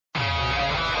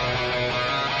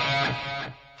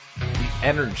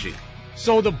energy.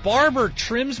 So the barber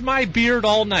trims my beard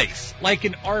all nice, like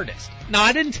an artist. Now,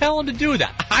 I didn't tell him to do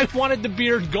that. I wanted the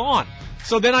beard gone.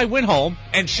 So then I went home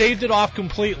and shaved it off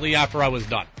completely after I was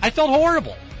done. I felt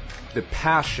horrible. The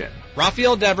passion.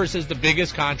 Rafael Devers is the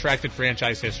biggest contract in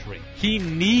franchise history. He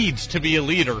needs to be a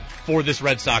leader for this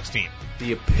Red Sox team.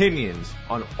 The opinions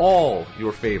on all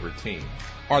your favorite teams.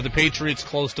 Are the Patriots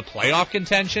close to playoff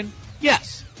contention?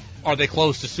 Yes. Are they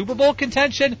close to Super Bowl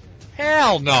contention?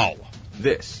 Hell no.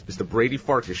 This is the Brady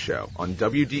Farkas Show on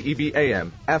WDEV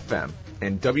AM, FM,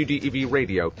 and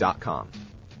WDEVradio.com.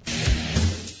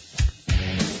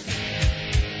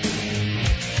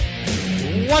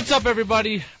 What's up,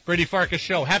 everybody? Brady Farkas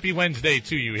Show. Happy Wednesday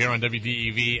to you here on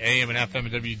WDEV AM and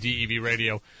FM and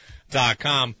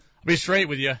WDEVradio.com. I'll be straight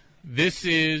with you. This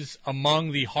is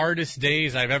among the hardest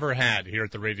days I've ever had here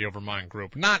at the Radio Vermont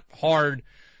Group. Not hard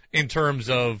in terms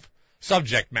of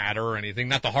subject matter or anything,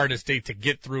 not the hardest day to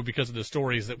get through because of the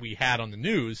stories that we had on the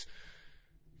news,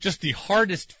 just the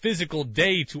hardest physical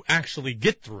day to actually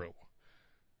get through.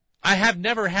 I have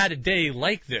never had a day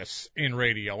like this in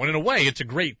radio, and in a way it's a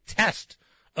great test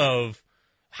of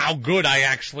how good I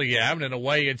actually am, and in a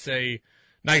way it's a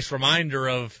nice reminder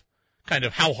of kind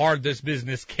of how hard this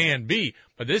business can be.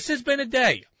 But this has been a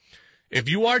day. If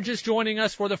you are just joining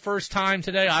us for the first time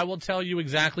today, I will tell you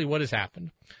exactly what has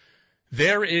happened.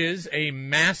 There is a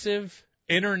massive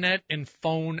internet and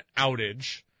phone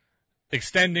outage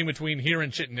extending between here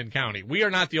and Chittenden County. We are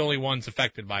not the only ones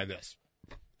affected by this.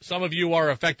 Some of you are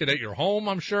affected at your home,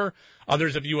 I'm sure.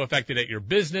 Others of you affected at your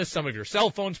business. Some of your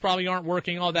cell phones probably aren't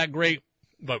working all that great,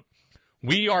 but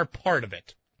we are part of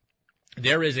it.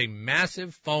 There is a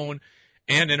massive phone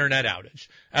and internet outage.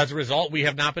 As a result, we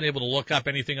have not been able to look up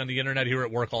anything on the internet here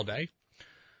at work all day.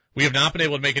 We have not been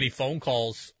able to make any phone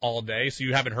calls all day, so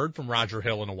you haven't heard from Roger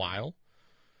Hill in a while.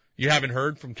 You haven't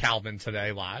heard from Calvin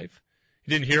today live.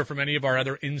 You didn't hear from any of our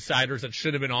other insiders that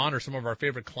should have been on, or some of our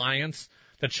favorite clients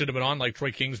that should have been on, like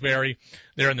Troy Kingsbury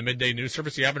there in the midday news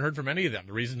service. You haven't heard from any of them.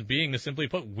 The reason being is simply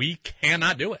put, we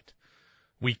cannot do it.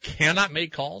 We cannot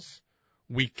make calls.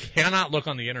 We cannot look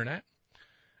on the internet.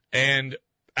 And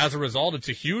as a result, it's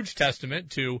a huge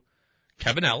testament to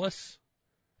Kevin Ellis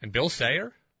and Bill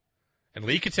Sayer and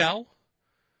Lee Cattell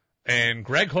and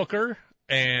Greg Hooker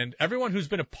and everyone who's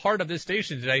been a part of this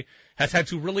station today has had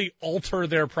to really alter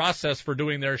their process for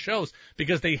doing their shows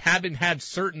because they haven't had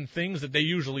certain things that they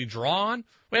usually draw on.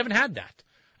 We haven't had that,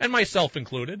 and myself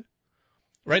included.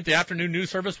 Right? The afternoon news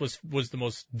service was the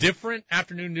most different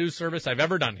afternoon news service I've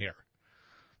ever done here.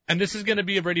 And this is going to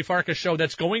be a Brady Farkas show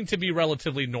that's going to be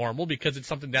relatively normal because it's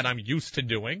something that I'm used to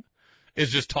doing,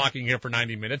 is just talking here for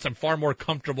 90 minutes. I'm far more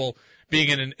comfortable being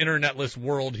in an internetless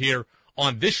world here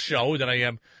on this show than I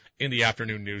am in the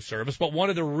afternoon news service. But one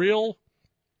of the real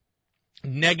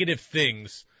negative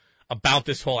things about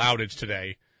this whole outage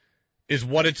today is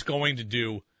what it's going to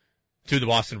do to the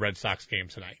Boston Red Sox game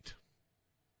tonight.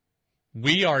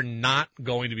 We are not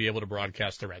going to be able to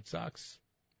broadcast the Red Sox.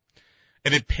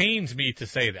 And it pains me to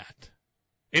say that.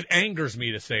 It angers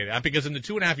me to say that because in the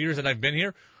 2.5 years that I've been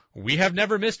here, we have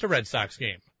never missed a Red Sox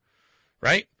game,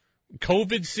 right?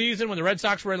 COVID season when the Red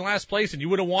Sox were in last place and you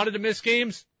would have wanted to miss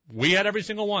games, we had every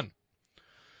single one.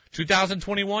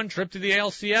 2021 trip to the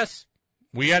ALCS,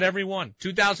 we had every one.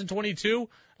 2022,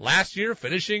 last year,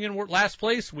 finishing in last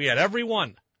place, we had every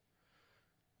one.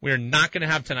 We are not going to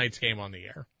have tonight's game on the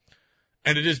air.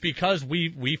 And it is because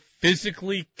we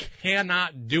physically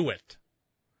cannot do it.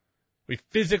 We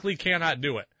physically cannot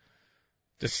do it.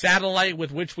 The satellite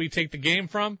with which we take the game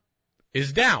from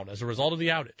is down as a result of the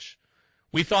outage.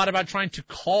 We thought about trying to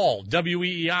call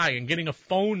WEEI and getting a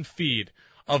phone feed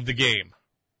of the game.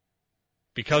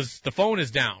 Because the phone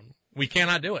is down. We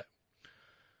cannot do it.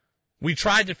 We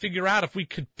tried to figure out if we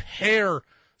could pair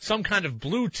some kind of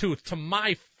Bluetooth to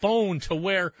my phone to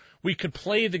where we could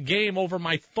play the game over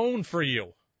my phone for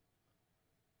you.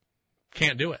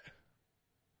 Can't do it.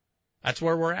 That's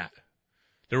where we're at.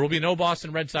 There will be no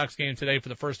Boston Red Sox game today for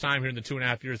the first time here in the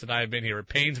 2.5 years that I have been here. It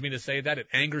pains me to say that. It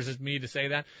angers me to say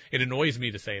that. It annoys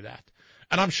me to say that.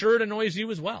 And I'm sure it annoys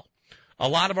you as well. A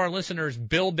lot of our listeners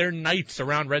build their nights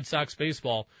around Red Sox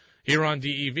baseball here on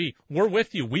DEV. We're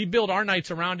with you. We build our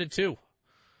nights around it too.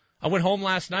 I went home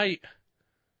last night.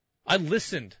 I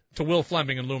listened to Will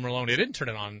Fleming and Lou Merlone. I didn't turn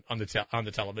it on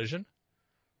the television.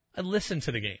 I listened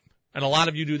to the game. And a lot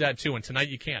of you do that too. And tonight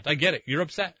you can't. I get it. You're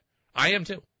upset. I am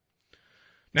too.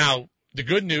 Now, the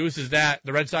good news is that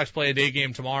the Red Sox play a day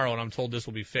game tomorrow, and I'm told this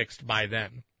will be fixed by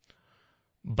then.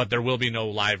 But there will be no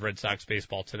live Red Sox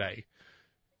baseball today.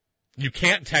 You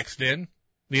can't text in.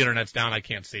 The internet's down. I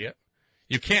can't see it.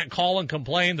 You can't call and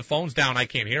complain. The phone's down. I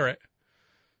can't hear it.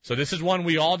 So this is one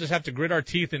we all just have to grit our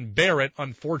teeth and bear it,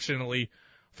 unfortunately,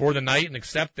 for the night and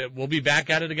accept that we'll be back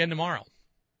at it again tomorrow.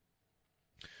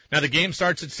 Now, the game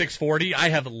starts at 6:40. I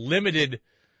have limited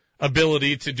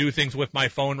ability to do things with my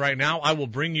phone right now. I will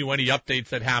bring you any updates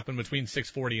that happen between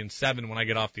 6:40 and 7 when I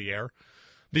get off the air.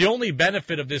 The only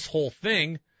benefit of this whole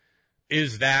thing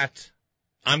is that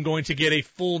I'm going to get a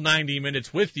full 90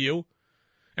 minutes with you,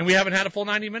 and we haven't had a full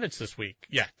 90 minutes this week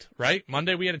yet, right?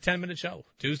 Monday we had a 10-minute show.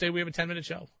 Tuesday we have a 10-minute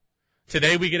show.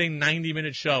 Today we get a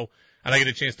 90-minute show, and I get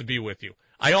a chance to be with you.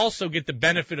 I also get the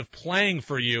benefit of playing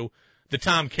for you the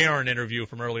Tom Caron interview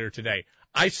from earlier today.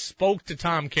 I spoke to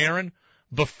Tom Caron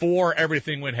before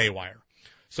everything went haywire.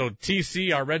 So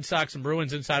TC, our Red Sox and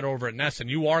Bruins insider over at NESN,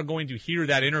 you are going to hear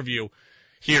that interview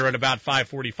here at about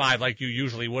 5:45 like you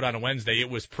usually would on a Wednesday. It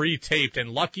was pre-taped,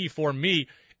 and lucky for me,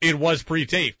 it was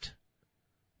pre-taped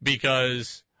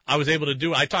because I was able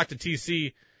to I talked to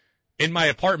TC in my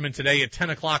apartment today at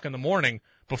 10 o'clock in the morning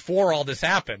before all this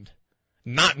happened,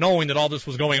 not knowing that all this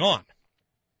was going on.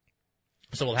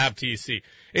 So we'll have TC.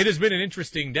 It has been an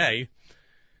interesting day.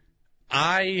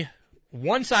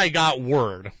 Once I got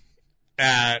word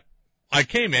I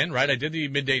came in, right? I did the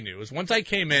midday news. Once I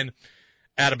came in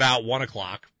at about 1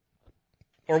 o'clock,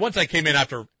 or once I came in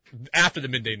after the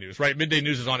midday news, right? Midday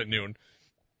news is on at noon.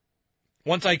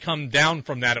 Once I come down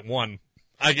from that at 1,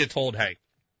 I get told, hey,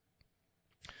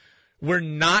 we're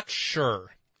not sure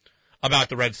about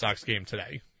the Red Sox game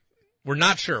today. We're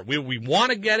not sure. We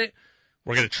want to get it.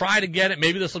 We're going to try to get it.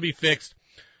 Maybe this will be fixed.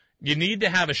 You need to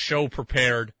have a show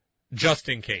prepared just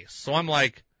in case. So I'm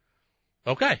like,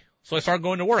 okay. So I start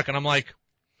going to work, and I'm like,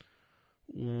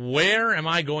 where am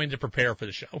I going to prepare for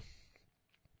the show?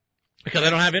 Because I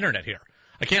don't have internet here.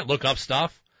 I can't look up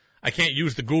stuff. I can't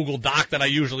use the Google Doc that I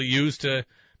usually use to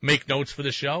make notes for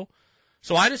the show.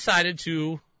 So I decided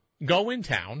to go in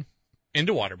town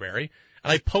into Waterbury,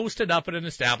 and I posted up at an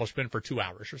establishment for 2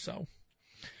 hours or so.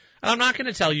 And I'm not going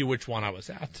to tell you which one I was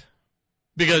at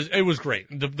because it was great.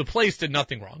 The place did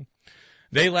nothing wrong.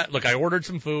 Look, I ordered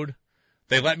some food.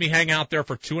 They let me hang out there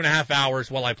for 2.5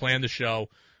 hours while I planned the show,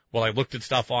 while I looked at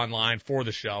stuff online for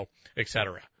the show,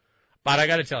 etc. But I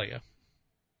got to tell you,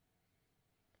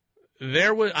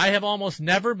 I have almost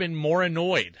never been more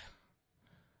annoyed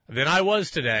than I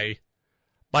was today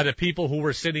by the people who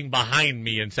were sitting behind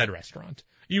me in said restaurant.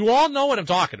 You all know what I'm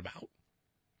talking about,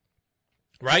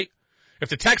 right? If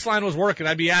the text line was working,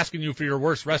 I'd be asking you for your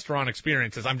worst restaurant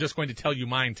experiences. I'm just going to tell you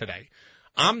mine today.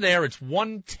 I'm there. It's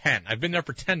 1:10. I've been there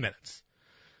for 10 minutes.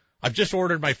 I've just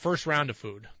ordered my first round of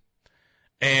food.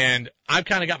 And I've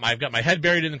got my head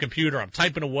buried in the computer. I'm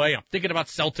typing away. I'm thinking about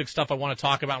Celtics stuff I want to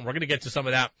talk about, and we're going to get to some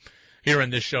of that here in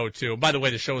this show, too. By the way,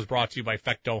 the show is brought to you by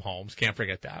Fecto Homes. Can't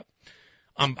forget that.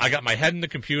 I got my head in the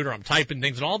computer. I'm typing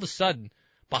things, and all of a sudden,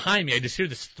 behind me, I just hear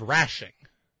this thrashing.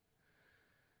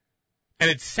 And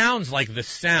it sounds like the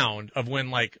sound of when,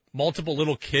 like, multiple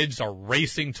little kids are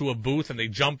racing to a booth and they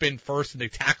jump in first and they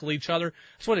tackle each other.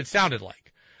 That's what it sounded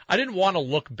like. I didn't want to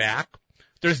look back.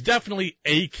 There's definitely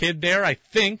a kid there. I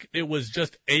think it was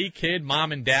just a kid,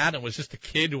 mom and dad. It was just a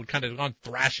kid who had kind of gone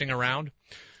thrashing around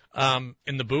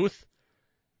in the booth.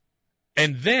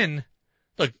 And then,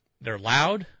 look, they're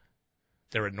loud.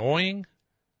 They're annoying.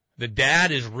 The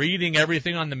dad is reading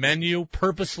everything on the menu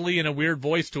purposely in a weird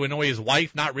voice to annoy his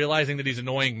wife, not realizing that he's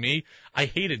annoying me. I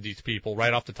hated these people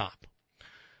right off the top.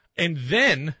 And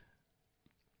then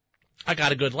I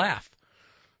got a good laugh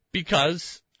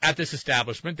because at this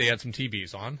establishment, they had some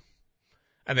TVs on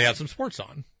and they had some sports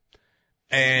on.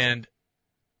 And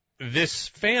this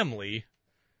family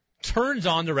turns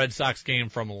on the Red Sox game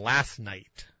from last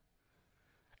night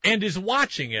and is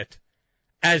watching it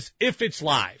as if it's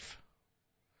live.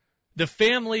 The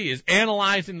family is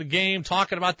analyzing the game,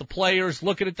 talking about the players,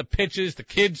 looking at the pitches. The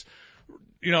kids,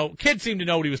 kids seem to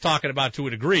know what he was talking about to a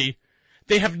degree.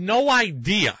 They have no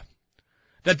idea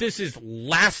that this is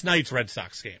last night's Red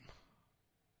Sox game.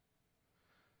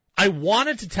 I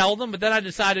wanted to tell them, but then I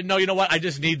decided, no, you know what? I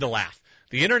just need the laugh.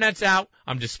 The internet's out.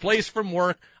 I'm displaced from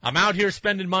work. I'm out here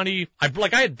spending money. I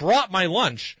had brought my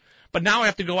lunch, but now I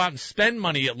have to go out and spend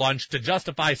money at lunch to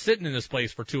justify sitting in this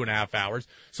place for 2.5 hours.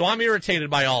 So I'm irritated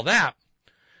by all that.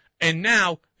 And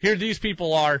now here these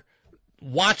people are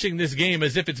watching this game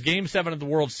as if it's Game 7 of the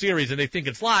World Series and they think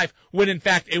it's live, when in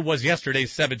fact it was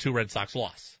yesterday's 7-2 Red Sox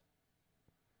loss.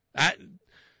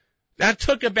 That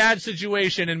took a bad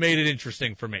situation and made it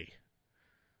interesting for me.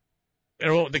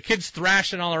 The kids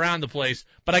thrashing all around the place,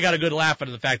 but I got a good laugh out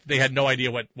of the fact that they had no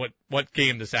idea what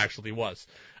game this actually was.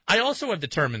 I also have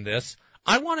determined this.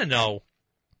 I want to know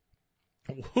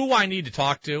who I need to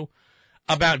talk to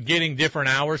about getting different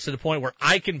hours to the point where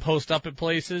I can post up at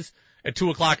places at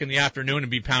 2 o'clock in the afternoon and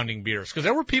be pounding beers. Because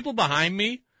there were people behind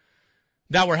me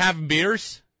that were having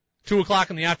beers 2 o'clock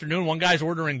in the afternoon. One guy's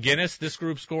ordering Guinness. This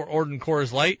group's ordering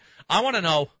Coors Light. I want to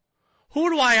know, who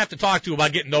do I have to talk to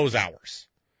about getting those hours?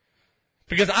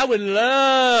 Because I would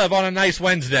love on a nice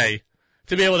Wednesday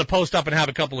to be able to post up and have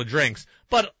a couple of drinks.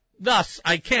 But thus,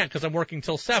 I can't because I'm working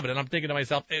till 7. And I'm thinking to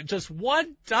myself, just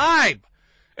one time,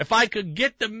 if I could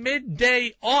get the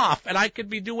midday off and I could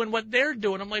be doing what they're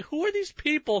doing. I'm like, who are these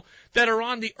people that are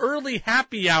on the early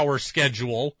happy hour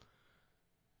schedule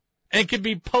and could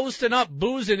be posting up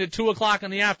boozing at 2 o'clock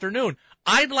in the afternoon?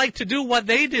 I'd like to do what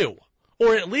they do,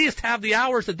 or at least have the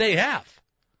hours that they have,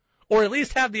 or at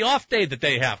least have the off day that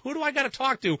they have. Who do I got to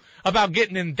talk to about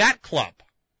getting in that club?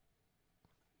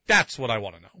 That's what I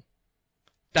want to know.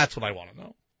 That's what I want to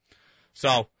know.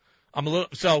 So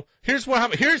here's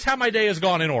how my day has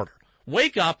gone in order.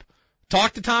 Wake up,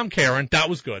 talk to Tom Caron. That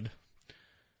was good.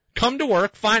 Come to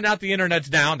work, find out the internet's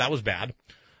down. That was bad.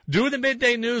 Do the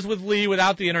midday news with Lee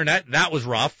without the internet. That was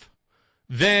rough.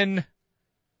 Then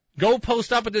go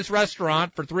post up at this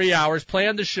restaurant for 3 hours,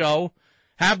 plan the show,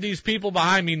 have these people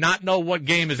behind me not know what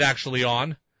game is actually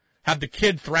on, have the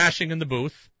kid thrashing in the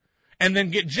booth, and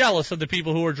then get jealous of the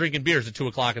people who are drinking beers at 2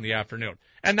 o'clock in the afternoon.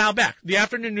 And now back. The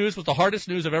afternoon news was the hardest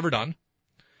news I've ever done.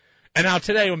 And now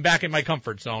today I'm back in my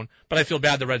comfort zone, but I feel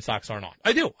bad the Red Sox aren't on.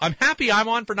 I do. I'm happy I'm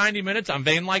on for 90 minutes. I'm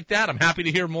vain like that. I'm happy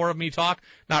to hear more of me talk.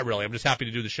 Not really. I'm just happy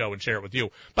to do the show and share it with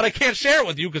you. But I can't share it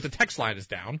with you because the text line is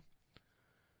down.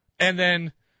 And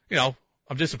then,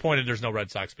 I'm disappointed there's no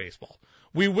Red Sox baseball.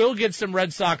 We will get some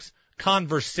Red Sox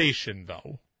conversation,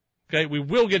 though. Okay? We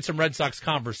will get some Red Sox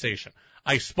conversation.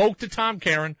 I spoke to Tom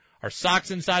Caron, our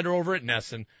Sox insider over at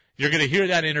NESN. You're going to hear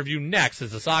that interview next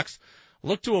as the Sox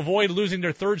look to avoid losing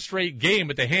their third straight game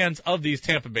at the hands of these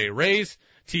Tampa Bay Rays.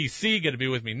 TC going to be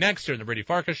with me next here in the Brady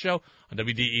Farkas Show on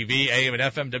WDEV, AM and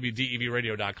FM,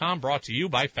 WDEVradio.com, brought to you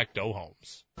by Fecto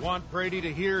Homes. Want Brady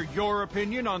to hear your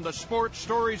opinion on the sports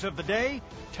stories of the day?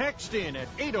 Text in at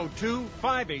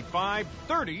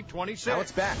 802-585-3026. Now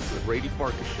it's back to the Brady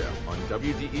Farkas Show on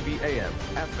WDEV, AM,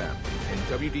 FM, and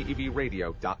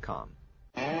WDEVradio.com.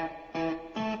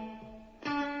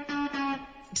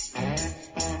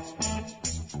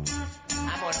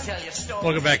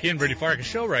 Welcome back in, Brady Farkas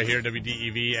Show right here,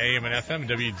 WDEV, AM and FM,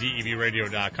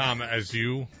 WDEVradio.com. As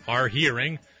you are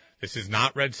hearing, this is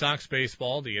not Red Sox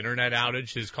baseball. The internet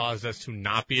outage has caused us to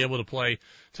not be able to play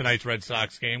tonight's Red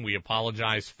Sox game. We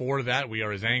apologize for that. We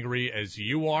are as angry as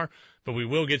you are, but we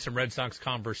will get some Red Sox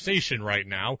conversation right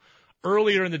now.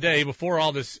 Earlier in the day, before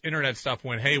all this internet stuff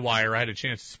went haywire, I had a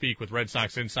chance to speak with Red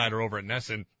Sox insider over at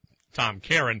NESN, Tom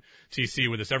Caron. TC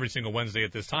with us every single Wednesday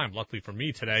at this time. Luckily for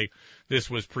me today, this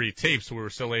was pre-taped, so we were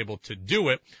still able to do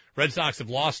it. Red Sox have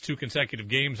lost 2 consecutive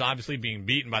games, obviously being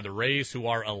beaten by the Rays, who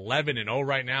are 11-0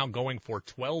 right now, going for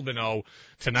 12-0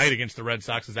 tonight against the Red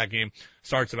Sox as that game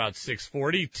starts about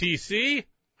 6:40. TC,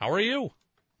 how are you?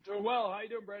 Doing well. How you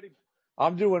doing, Brady?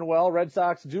 I'm doing well. Red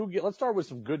Sox let's start with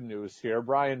some good news here.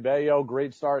 Brian Bayo,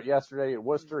 great start yesterday at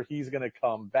Worcester. He's going to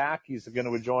come back. He's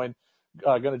going to join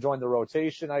the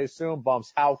rotation, I assume.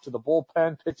 Bumps Houck to the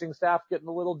bullpen. Pitching staff getting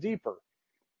a little deeper.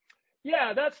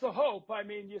 Yeah, that's the hope. I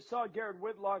mean, you saw Garrett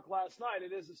Whitlock last night.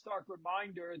 It is a stark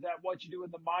reminder that what you do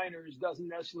in the minors doesn't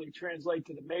necessarily translate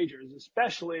to the majors,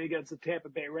 especially against the Tampa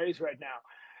Bay Rays right now.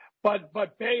 But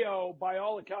Bayo, by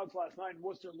all accounts last night in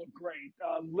Worcester, looked great.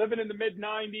 Living in the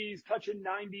mid-90s, touching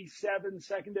 97,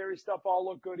 secondary stuff all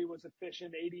looked good. He was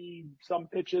efficient, 80-some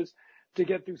pitches to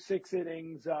get through 6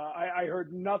 innings. I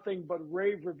heard nothing but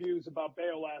rave reviews about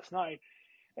Bayo last night.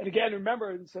 And again, remember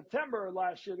in September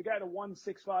last year, the guy had a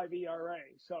 1.65 ERA.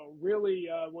 So really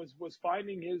was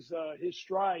finding his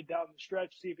stride down the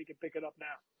stretch. See if he can pick it up now.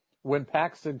 When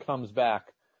Paxton comes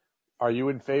back, are you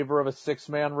in favor of a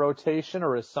 6-man rotation,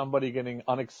 or is somebody getting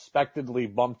unexpectedly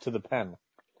bumped to the pen?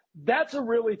 That's a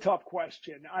really tough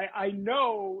question. I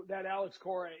know that Alex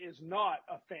Cora is not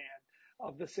a fan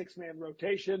of the 6-man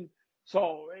rotation.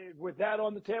 So with that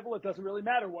on the table, it doesn't really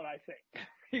matter what I think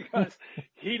because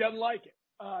he doesn't like it.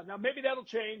 Now, maybe that'll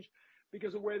change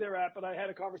because of where they're at, but I had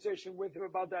a conversation with him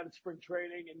about that in spring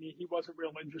training, and he wasn't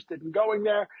real interested in going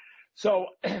there. So,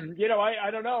 I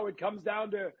don't know. It comes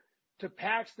down to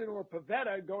Paxton or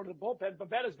Pivetta going to the bullpen.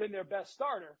 Pavetta's been their best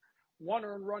starter, 1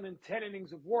 earned run in 10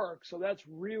 innings of work, so that's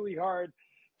really hard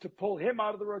to pull him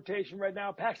out of the rotation right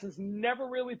now. Paxton's never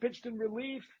really pitched in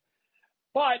relief.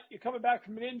 But you're coming back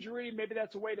from an injury. Maybe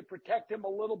that's a way to protect him a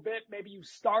little bit. Maybe you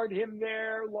start him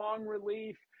there, long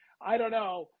relief. I don't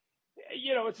know.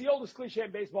 it's the oldest cliche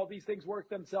in baseball. These things work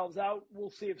themselves out. We'll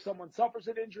see if someone suffers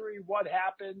an injury, what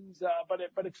happens.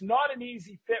 But it's not an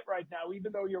easy fit right now,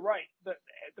 even though you're right.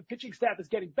 The pitching staff is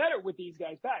getting better with these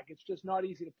guys back. It's just not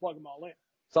easy to plug them all in.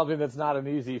 Something that's not an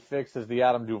easy fix is the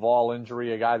Adam Duvall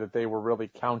injury, a guy that they were really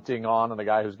counting on and a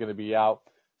guy who's going to be out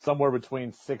somewhere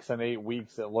between 6 and 8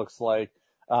 weeks, it looks like.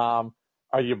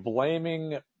 Are you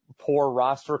blaming poor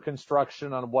roster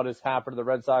construction on what has happened to the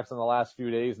Red Sox in the last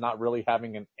few days, not really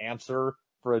having an answer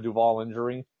for a Duvall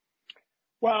injury?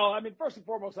 Well, I mean, first and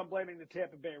foremost, I'm blaming the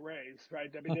Tampa Bay Rays, right?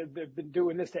 I mean, they've been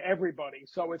doing this to everybody.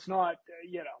 So it's not,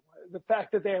 the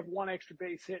fact that they have one extra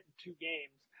base hit in 2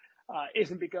 games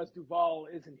isn't because Duvall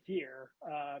isn't here.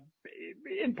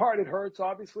 In part, it hurts,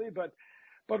 obviously, but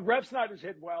Rev Snyder's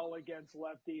hit well against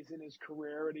lefties in his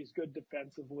career, and he's good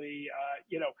defensively.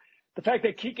 The fact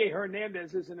that Kike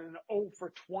Hernandez is in an 0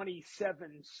 for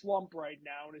 27 slump right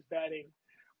now and is batting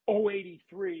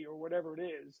 083 or whatever it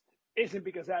is, isn't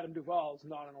because Adam Duvall's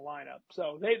not in the lineup.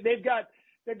 So they've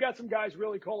got some guys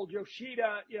really cold.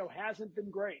 Yoshida, hasn't been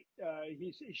great.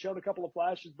 He's shown a couple of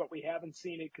flashes, but we haven't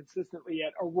seen it consistently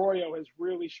yet. Arroyo has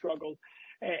really struggled,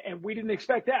 and we didn't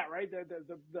expect that, right?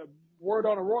 The word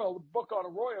on Arroyo, the book on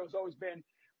Arroyo has always been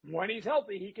when he's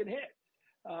healthy, he can hit.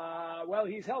 Well,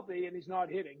 he's healthy and he's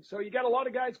not hitting. So you got a lot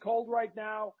of guys cold right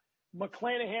now.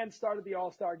 McClanahan started the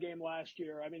All-Star game last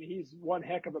year. I mean, he's one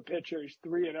heck of a pitcher. He's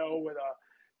 3-0 with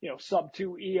a,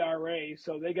 sub-2 ERA.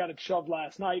 So they got it shoved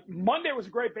last night. Monday was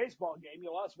a great baseball game.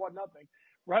 You lost 1-0.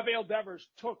 Rafael Devers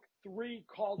took 3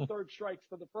 called third strikes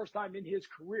for the first time in his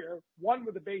career, one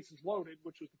with the bases loaded,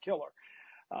 which was the killer,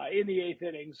 in the 8th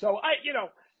inning. So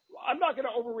I'm not going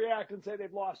to overreact and say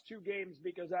they've lost 2 games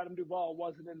because Adam Duvall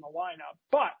wasn't in the lineup,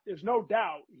 but there's no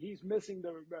doubt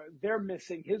they're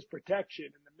missing his protection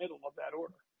in the middle of that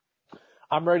order.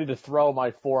 I'm ready to throw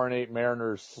my 4-8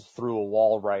 Mariners through a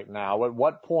wall right now. At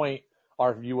what point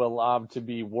are you allowed to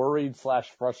be worried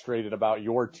 / frustrated about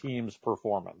your team's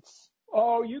performance?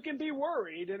 Oh, you can be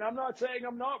worried, and I'm not saying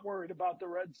I'm not worried about the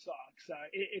Red Sox.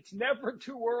 It's never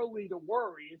too early to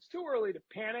worry. It's too early to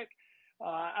panic.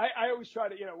 I always try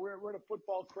to, we're in a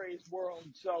football crazed world.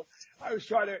 So I always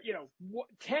try to,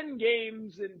 10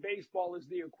 games in baseball is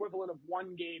the equivalent of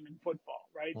 1 game in football,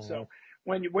 right? Mm-hmm. So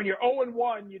when you're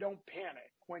 0-1, you don't panic.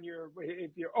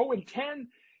 If you're 0-10,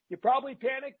 you probably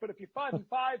panic. But if you're 5-5,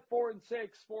 4-6,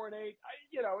 4-8,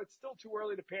 it's still too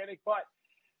early to panic. But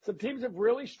some teams have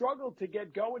really struggled to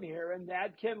get going here, and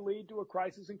that can lead to a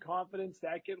crisis in confidence.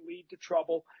 That can lead to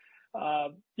trouble.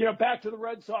 Back to the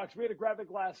Red Sox. We had a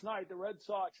graphic last night. The Red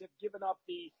Sox have given up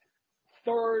the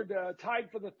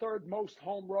tied for the 3rd most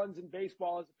home runs in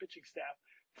baseball as a pitching staff.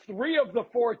 3 of the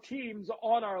 4 teams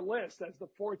on our list as the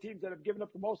 4 teams that have given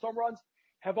up the most home runs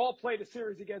have all played a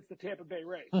series against the Tampa Bay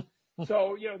Rays.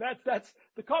 So, that's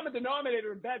the common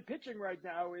denominator in bad pitching right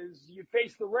now is you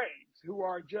face the Rays, who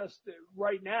are just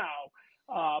right now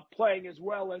playing as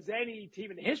well as any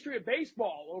team in the history of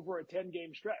baseball over a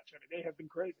 10-game stretch. I mean, they have been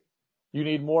crazy. You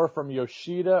need more from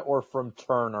Yoshida or from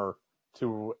Turner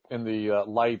in the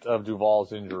light of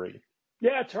Duvall's injury?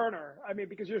 Yeah, Turner. I mean,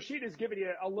 because Yoshida's given you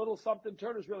a little something.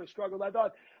 Turner's really struggled. I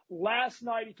thought last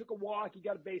night he took a walk. He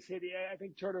got a base hit. I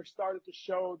think Turner started to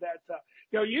show that,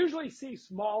 you usually see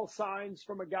small signs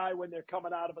from a guy when they're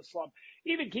coming out of a slump.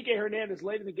 Even Kike Hernandez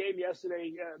late in the game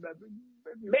yesterday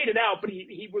made it out, but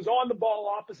he was on the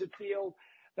ball opposite field.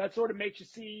 That sort of makes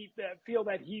you feel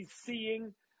that he's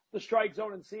seeing the strike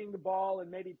zone and seeing the ball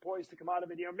and maybe poised to come out of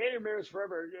it. Manny Ramirez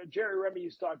forever, Jerry Remy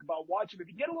used to talk about watch him. If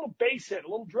you get a little base hit, a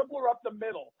little dribbler up the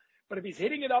middle, but if he's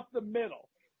hitting it up the middle,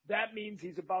 that means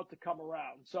he's about to come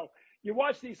around. So you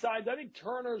watch these signs. I think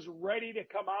Turner's ready to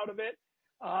come out of it.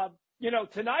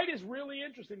 Tonight is really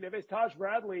interesting. They face Taj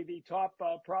Bradley, the top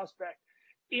prospect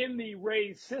in the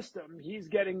Rays system. He's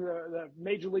getting the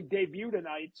major league debut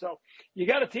tonight. So you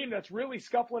got a team that's really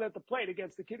scuffling at the plate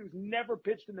against the kid who's never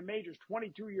pitched in the majors,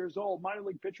 22 years old, minor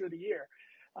league pitcher of the year.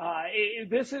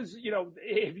 This is,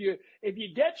 if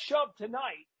you get shoved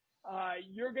tonight,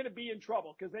 you're going to be in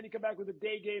trouble because then you come back with a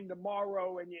day game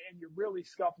tomorrow and you're really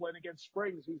scuffling against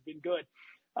Springs, who's been good.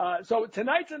 So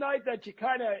tonight's a night that you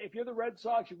kind of, if you're the Red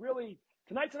Sox,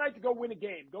 tonight's a night to go win a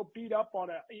game. Go beat up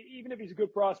even if he's a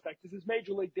good prospect. This is his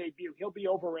major league debut. He'll be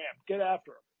overamped. Get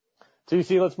after him.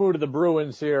 TC, let's move to the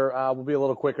Bruins here. We'll be a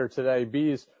little quicker today.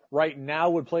 Bees right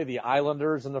now would play the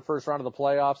Islanders in the first round of the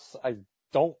playoffs. I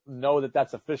don't know that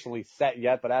that's officially set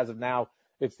yet, but as of now,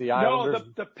 it's the Islanders.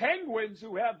 No, the Penguins,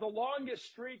 who have the longest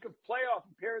streak of playoff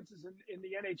appearances in the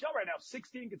NHL right now,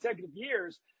 16 consecutive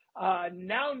years,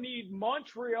 now need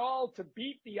Montreal to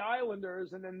beat the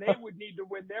Islanders, and then they would need to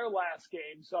win their last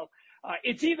game. So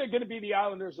it's either going to be the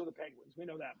Islanders or the Penguins. We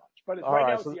know that much. But right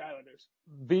now it's the Islanders.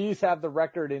 Bees have the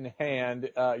record in hand.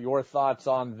 Your thoughts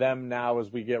on them now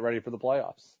as we get ready for the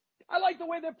playoffs? I like the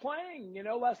way they're playing.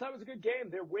 Last night was a good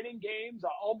game. They're winning games.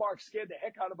 Allmark scared the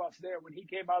heck out of us there when he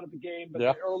came out of the game, but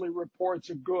the early reports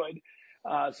are good.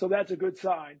 So that's a good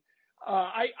sign.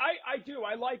 I do.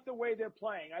 I like the way they're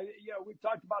playing. We've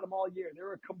talked about them all year.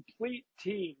 They're a complete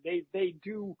team. They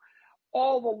do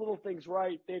all the little things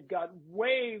right. They've got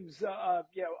waves, of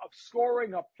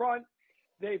scoring up front.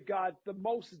 They've got the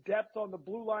most depth on the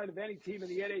blue line of any team in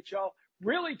the NHL.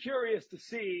 Really curious to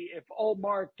see if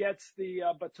Allmark gets the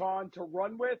baton to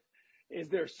run with. Is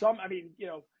there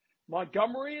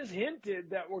Montgomery has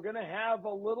hinted that we're going to have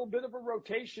a little bit of a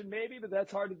rotation maybe, but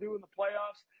that's hard to do in the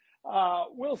playoffs.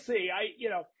 We'll see.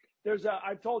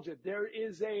 I've told you, there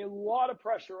is a lot of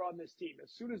pressure on this team.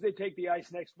 As soon as they take the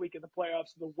ice next week in the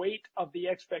playoffs, the weight of the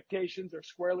expectations are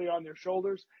squarely on their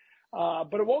shoulders.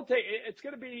 But it won't take, it's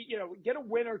going to be, get a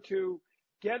win or two,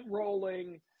 get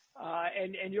rolling,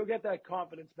 and you'll get that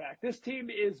confidence back. This team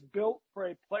is built for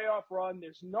a playoff run.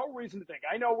 There's no reason to think.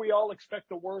 I know we all expect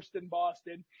the worst in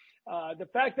Boston. The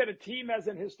fact that a team has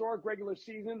an historic regular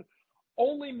season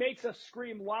only makes us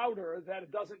scream louder that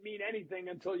it doesn't mean anything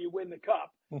until you win the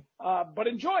cup. But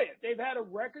enjoy it. They've had a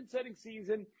record-setting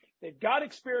season. They've got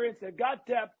experience. They've got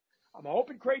depth. I'm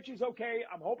hoping Krejci's okay.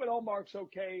 I'm hoping Allmark's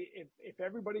okay. If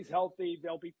everybody's healthy,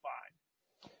 they'll be fine.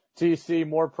 TC,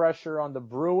 more pressure on the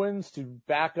Bruins to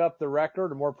back up the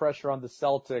record, or more pressure on the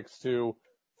Celtics to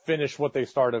finish what they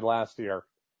started last year?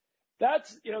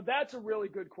 That's a really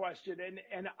good question.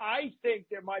 And I think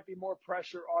there might be more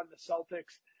pressure on the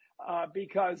Celtics,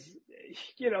 because,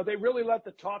 they really let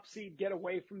the top seed get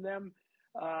away from them.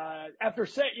 After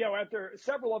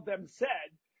several of them said,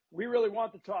 we really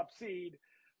want the top seed,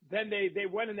 then they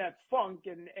went in that funk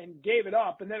and gave it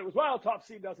up. And then it was, top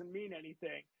seed doesn't mean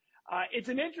anything. It's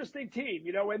an interesting team,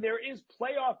 and there is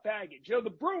playoff baggage. The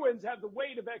Bruins have the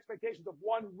weight of expectations of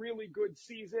one really good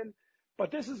season, but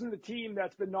this isn't the team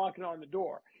that's been knocking on the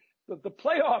door. The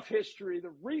playoff history,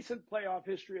 the recent playoff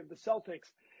history of the Celtics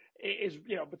is,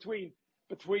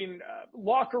 between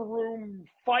locker room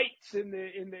fights in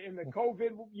the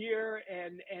COVID year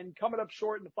and coming up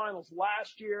short in the finals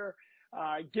last year,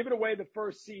 giving away the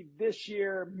first seed this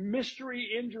year, mystery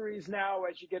injuries now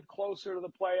as you get closer to the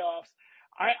playoffs.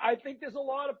 I think there's a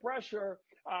lot of pressure.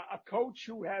 A coach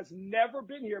who has never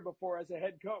been here before as a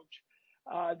head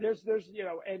coach. There's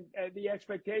and the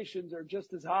expectations are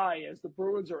just as high as the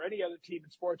Bruins or any other team in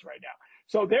sports right now.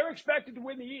 So they're expected to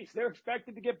win the East. They're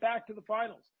expected to get back to the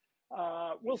finals.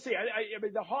 We'll see. I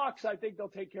mean, the Hawks, I think they'll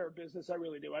take care of business. I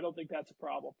really do. I don't think that's a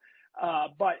problem.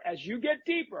 But as you get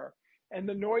deeper and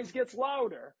the noise gets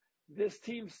louder, this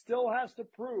team still has to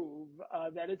prove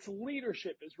that its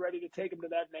leadership is ready to take them to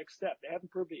that next step. They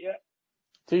haven't proved it yet.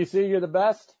 TC, you're the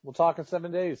best. We'll talk in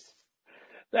 7 days.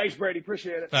 Thanks, Brady.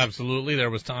 Appreciate it. Absolutely. There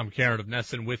was Tom Caron of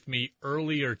NESN with me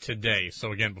earlier today.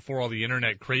 So, again, before all the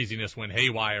Internet craziness went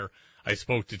haywire, I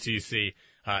spoke to TC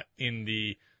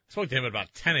spoke to him at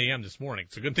about 10 a.m. this morning.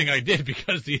 It's a good thing I did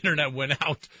because the Internet went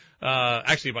out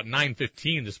actually about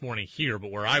 9:15 this morning here, but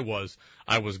where I was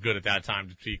good at that time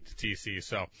to speak to TC.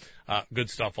 So good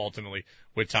stuff ultimately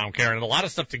with Tom Caron. And a lot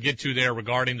of stuff to get to there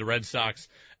regarding the Red Sox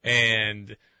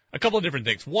and a couple of different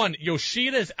things. One,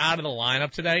 Yoshida's out of the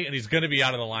lineup today, and he's going to be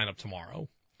out of the lineup tomorrow.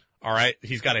 All right?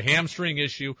 He's got a hamstring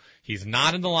issue. He's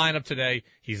not in the lineup today.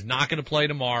 He's not going to play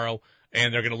tomorrow.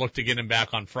 And they're going to look to get him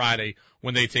back on Friday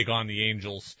when they take on the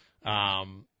Angels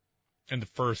in the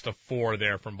first of four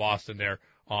there from Boston there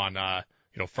on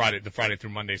the Friday through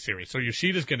Monday series. So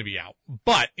Yoshida's going to be out.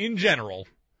 But in general,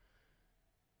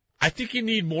 I think you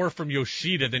need more from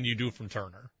Yoshida than you do from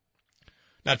Turner.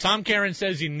 Now, Tom Caron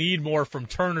says you need more from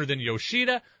Turner than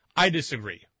Yoshida. I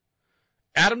disagree.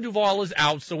 Adam Duvall is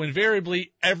out, so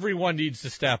invariably everyone needs to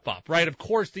step up, right? Of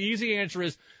course, the easy answer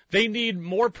is they need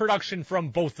more production from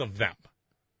both of them.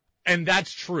 And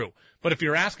that's true. But if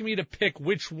you're asking me to pick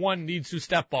which one needs to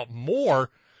step up more,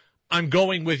 I'm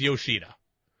going with Yoshida.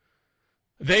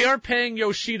 They are paying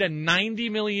Yoshida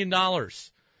 $90 million.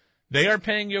 They are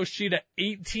paying Yoshida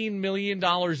 $18 million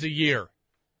a year.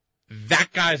 That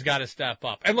guy's got to step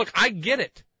up. And look, I get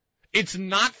it. It's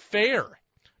not fair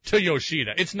to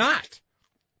Yoshida. It's not.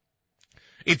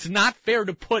 It's not fair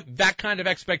to put that kind of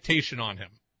expectation on him.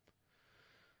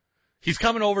 He's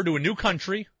coming over to a new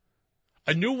country,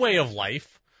 a new way of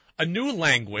life, a new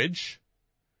language.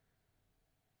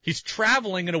 He's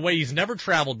traveling in a way he's never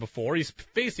traveled before. He's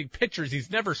facing pitchers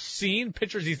he's never seen,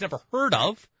 pitchers he's never heard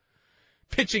of.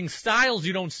 pitching styles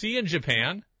you don't see in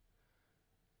Japan,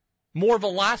 more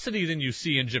velocity than you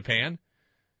see in Japan.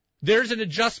 There's an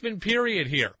adjustment period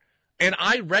here. And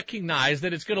I recognize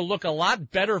that it's going to look a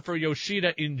lot better for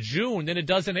Yoshida in June than it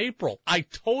does in April. I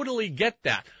totally get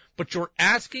that. But you're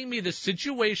asking me the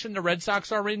situation the Red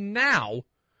Sox are in now.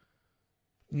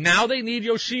 Now they need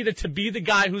Yoshida to be the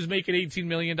guy who's making $18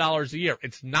 million a year.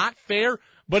 It's not fair,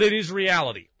 but it is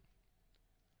reality.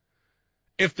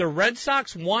 If the Red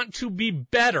Sox want to be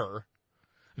better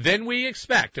than we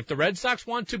expect, if the Red Sox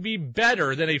want to be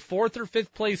better than a 4th or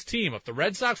 5th place team, if the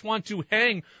Red Sox want to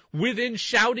hang within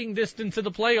shouting distance of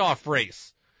the playoff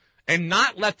race and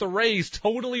not let the Rays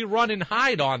totally run and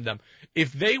hide on them,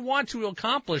 if they want to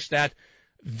accomplish that,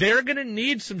 they're going to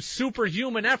need some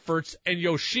superhuman efforts, and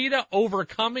Yoshida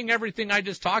overcoming everything I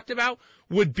just talked about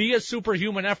would be a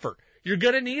superhuman effort. You're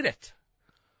going to need it.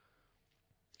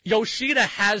 Yoshida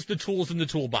has the tools in the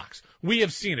toolbox. We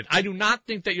have seen it. I do not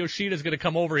think that Yoshida is going to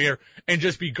come over here and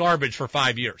just be garbage for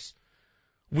 5 years.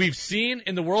 We've seen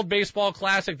in the World Baseball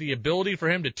Classic the ability for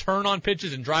him to turn on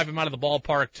pitches and drive him out of the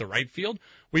ballpark to right field.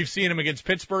 We've seen him against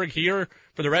Pittsburgh here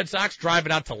for the Red Sox, drive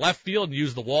it out to left field and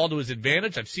use the wall to his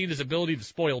advantage. I've seen his ability to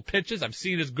spoil pitches. I've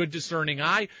seen his good discerning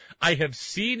eye. I have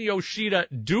seen Yoshida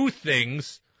do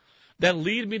things that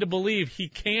lead me to believe he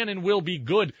can and will be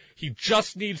good. He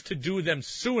just needs to do them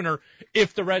sooner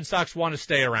if the Red Sox want to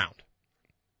stay around.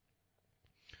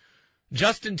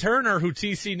 Justin Turner, who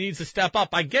TC needs to step up,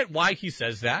 I get why he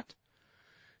says that.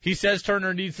 He says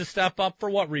Turner needs to step up for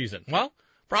what reason? Well,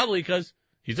 probably because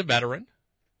he's a veteran.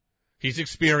 He's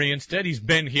experienced it. He's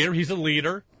been here. He's a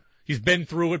leader. He's been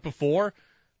through it before.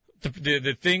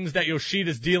 The things that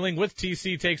Yoshida's dealing with,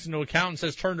 TC takes into account and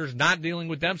says Turner's not dealing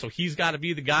with them, so he's got to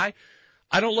be the guy.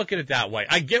 I don't look at it that way.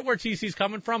 I get where TC's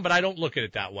coming from, but I don't look at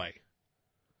it that way.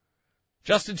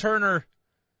 Justin Turner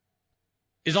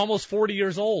is almost 40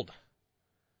 years old.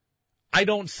 I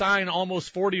don't sign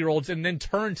almost 40-year-olds and then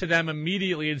turn to them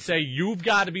immediately and say, you've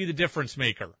got to be the difference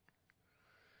maker.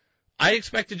 I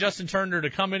expected Justin Turner to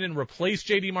come in and replace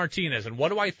J.D. Martinez. And what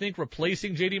do I think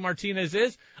replacing J.D. Martinez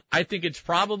is? I think it's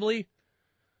probably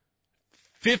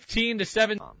 15 to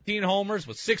 17 homers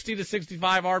with 60 to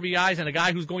 65 RBIs and a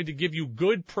guy who's going to give you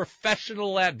good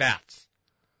professional at-bats.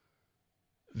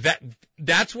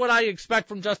 That's what I expect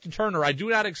from Justin Turner. I do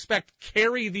not expect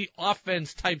carry the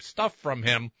offense type stuff from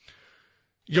him.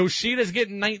 Yoshida's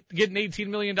getting $18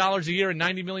 million a year and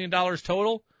 $90 million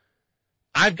total.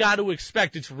 I've got to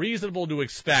expect, it's reasonable to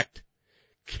expect,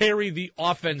 carry the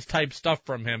offense type stuff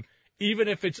from him, even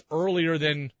if it's earlier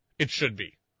than it should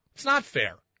be. It's not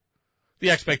fair,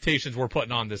 the expectations we're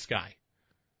putting on this guy.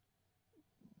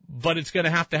 But it's going to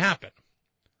have to happen.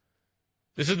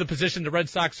 This is the position the Red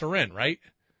Sox are in, right?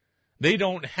 They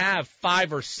don't have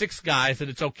 5 or 6 guys that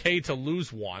it's okay to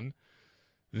lose one.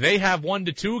 They have 1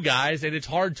 to 2 guys, and it's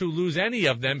hard to lose any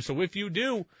of them. So if you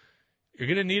do, you're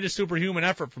going to need a superhuman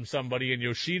effort from somebody, and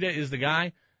Yoshida is the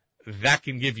guy that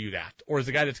can give you that, or is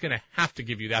the guy that's going to have to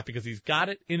give you that because he's got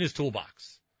it in his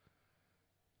toolbox.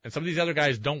 And some of these other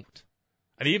guys don't.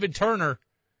 And even Turner,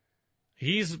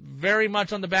 he's very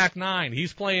much on the back nine.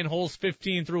 He's playing holes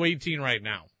 15 through 18 right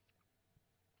now.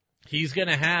 He's going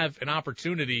to have an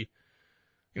opportunity,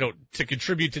 to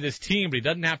contribute to this team, but he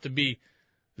doesn't have to be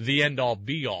the end-all,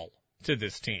 be-all to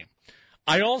this team.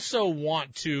 I also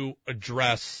want to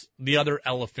address the other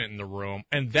elephant in the room,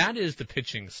 and that is the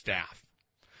pitching staff.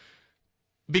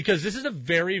 Because this is a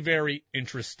very, very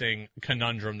interesting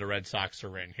conundrum the Red Sox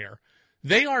are in here.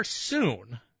 They are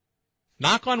soon,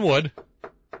 knock on wood,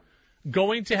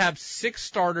 going to have 6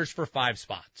 starters for 5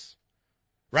 spots.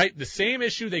 Right? The same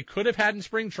issue they could have had in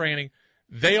spring training,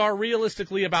 they are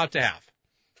realistically about to have.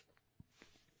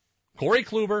 Corey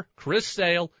Kluber, Chris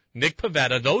Sale, Nick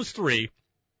Pivetta, those 3.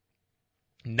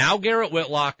 Now Garrett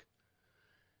Whitlock.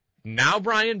 Now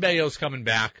Brian Bayo's coming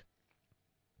back.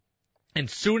 And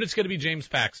soon it's going to be James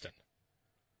Paxton.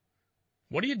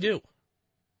 What do you do?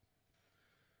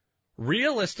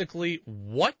 Realistically,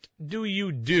 what do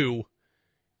you do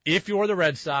if you're the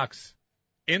Red Sox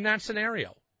in that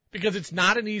scenario? Because it's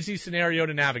not an easy scenario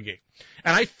to navigate.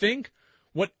 And I think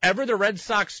whatever the Red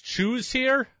Sox choose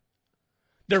here,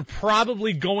 they're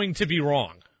probably going to be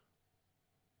wrong.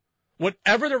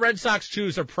 Whatever the Red Sox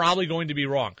choose, they're probably going to be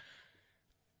wrong.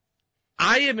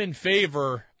 I am in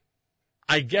favor,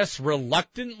 I guess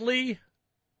reluctantly,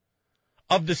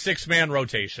 of the 6-man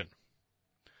rotation.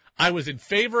 I was in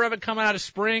favor of it coming out of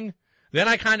spring. Then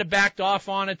I kind of backed off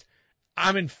on it.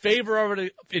 I'm in favor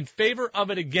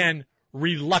of it again,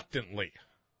 reluctantly.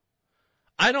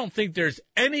 I don't think there's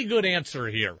any good answer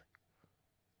here.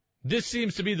 This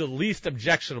seems to be the least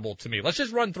objectionable to me. Let's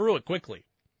just run through it quickly.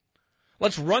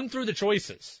 Let's run through the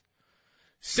choices.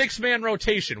 6-man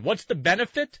rotation. What's the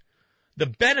benefit? The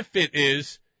benefit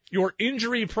is your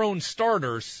injury-prone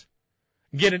starters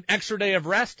get an extra day of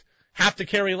rest, have to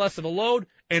carry less of a load,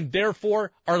 and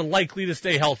therefore are likely to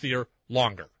stay healthier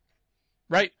longer.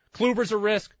 Right? Kluber's a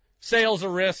risk. Sale's a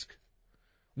risk.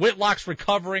 Whitlock's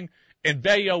recovering. And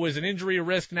Bello is an injury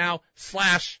risk now,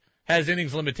 / has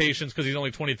innings limitations because he's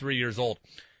only 23 years old.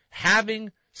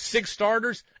 Having 6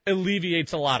 starters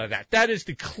alleviates a lot of that. That is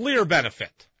the clear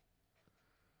benefit.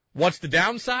 What's the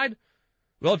downside?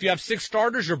 Well, if you have 6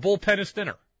 starters, your bullpen is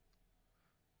thinner.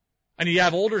 And you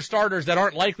have older starters that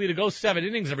aren't likely to go 7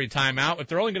 innings every time out. If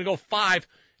they're only going to go 5,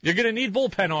 you're going to need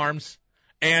bullpen arms.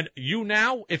 And you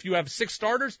now, if you have 6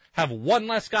 starters, have 1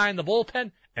 less guy in the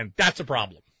bullpen, and that's a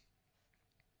problem.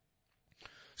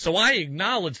 So I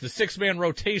acknowledge the 6-man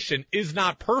rotation is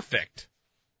not perfect.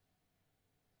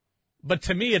 But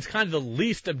to me, it's kind of the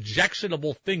least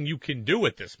objectionable thing you can do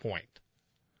at this point.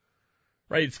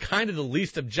 Right? It's kind of the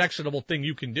least objectionable thing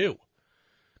you can do.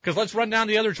 Because let's run down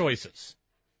the other choices.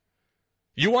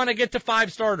 You want to get to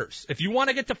 5 starters. If you want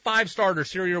to get to 5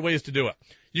 starters, here are your ways to do it.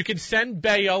 You can send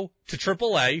Bello to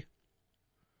AAA,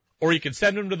 or you can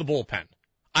send him to the bullpen.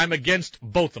 I'm against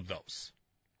both of those.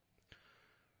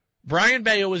 Brian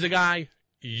Bello is a guy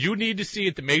you need to see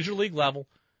at the major league level,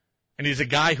 and he's a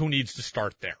guy who needs to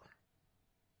start there.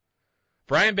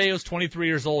 Brian Bello is 23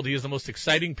 years old. He is the most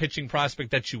exciting pitching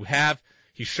prospect that you have.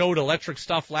 He showed electric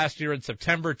stuff last year in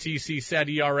September. TC said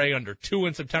ERA under 2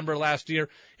 in September last year.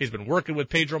 He's been working with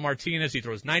Pedro Martinez. He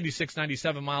throws 96,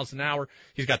 97 miles an hour.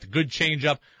 He's got the good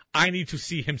changeup. I need to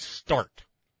see him start.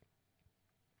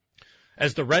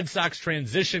 As the Red Sox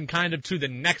transition kind of to the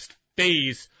next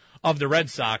phase of the Red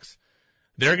Sox,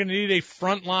 they're going to need a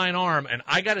frontline arm, and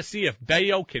I got to see if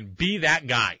Bello can be that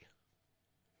guy.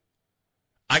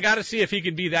 I got to see if he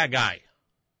can be that guy.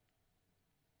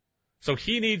 So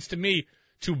he needs to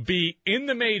be in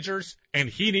the majors, and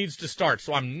he needs to start.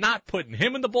 So I'm not putting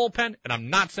him in the bullpen, and I'm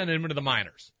not sending him into the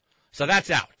minors. So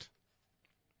that's out.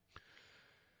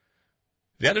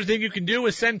 The other thing you can do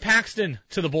is send Paxton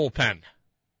to the bullpen.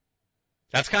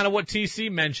 That's kind of what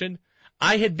TC mentioned.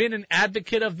 I had been an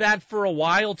advocate of that for a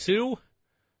while, too.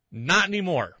 Not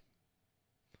anymore.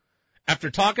 After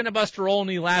talking to Buster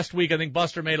Olney last week, I think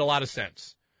Buster made a lot of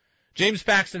sense. James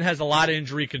Paxton has a lot of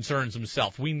injury concerns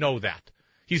himself. We know that.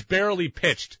 He's barely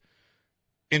pitched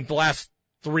in the last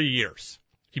 3 years.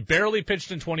 He barely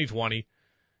pitched in 2020.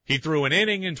 He threw an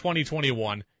inning in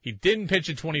 2021. He didn't pitch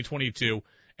in 2022.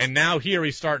 And now here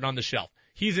he's starting on the shelf.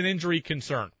 He's an injury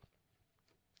concern.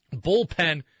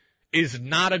 Bullpen is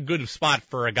not a good spot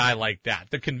for a guy like that.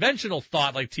 The conventional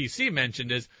thought, like TC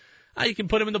mentioned, is you can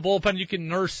put him in the bullpen, you can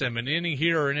nurse him, an inning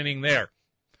here or an inning there.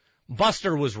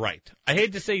 Buster was right. I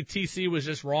hate to say TC was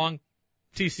just wrong.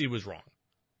 TC was wrong.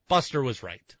 Buster was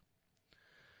right.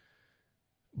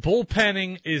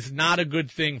 Bullpenning is not a good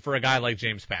thing for a guy like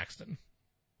James Paxton.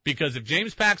 Because if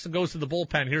James Paxton goes to the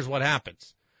bullpen, here's what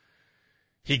happens.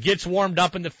 He gets warmed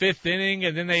up in the 5th inning,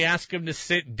 and then they ask him to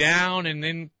sit down and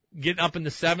then get up in the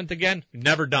 7th again.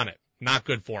 Never done it. Not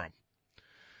good for him.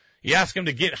 You ask him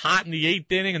to get hot in the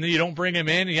 8th inning, and then you don't bring him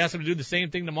in, and you ask him to do the same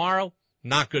thing tomorrow.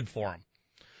 Not good for him.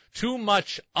 Too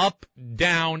much up,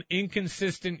 down,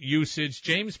 inconsistent usage.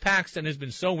 James Paxton has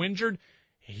been so injured,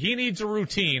 he needs a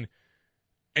routine,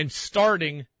 and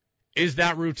starting is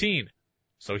that routine.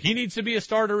 So he needs to be a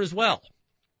starter as well.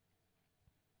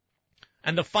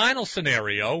 And the final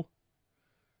scenario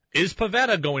is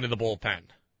Pivetta going to the bullpen.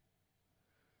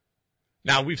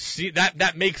 Now, we've seen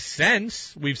that makes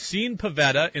sense. We've seen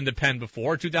Pivetta in the pen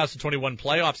before. 2021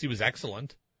 playoffs, he was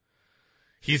excellent.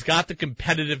 He's got the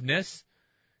competitiveness.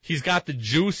 He's got the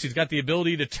juice. He's got the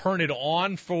ability to turn it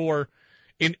on for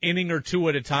an inning or 2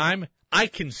 at a time. I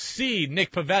can see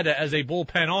Nick Pivetta as a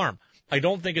bullpen arm. I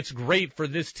don't think it's great for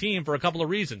this team for a couple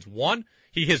of reasons. 1,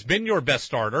 he has been your best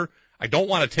starter. I don't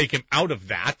want to take him out of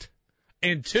that.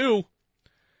 And 2,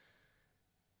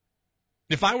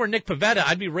 if I were Nick Pivetta,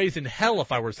 I'd be raising hell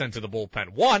if I were sent to the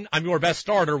bullpen. 1, I'm your best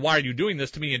starter. Why are you doing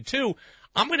this to me? And 2,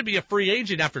 I'm going to be a free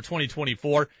agent after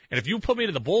 2024. And if you put me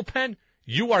to the bullpen,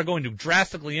 you are going to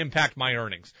drastically impact my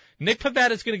earnings. Nick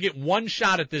Pivetta is going to get 1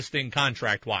 shot at this thing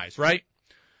contract-wise, right?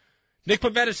 Nick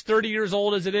Pivetta is 30 years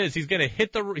old as it is. He's going to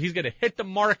hit the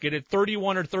market at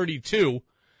 31 or 32.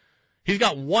 He's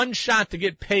got 1 shot to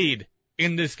get paid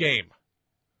in this game.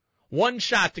 1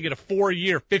 shot to get a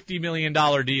 4-year, $50 million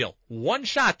deal. 1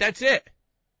 shot, that's it.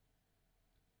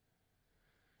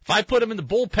 If I put him in the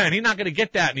bullpen, he's not going to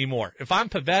get that anymore. If I'm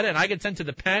Pivetta and I get sent to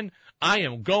the pen, I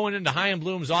am going into Chaim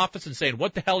Bloom's office and saying,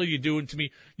 what the hell are you doing to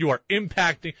me? You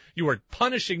are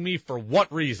punishing me for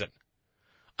what reason?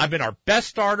 I've been our best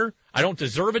starter. I don't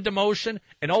deserve a demotion.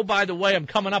 And oh, by the way, I'm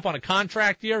coming up on a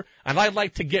contract year, and I'd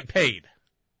like to get paid.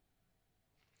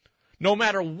 No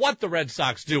matter what the Red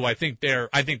Sox do, I think they're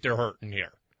hurting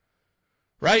here.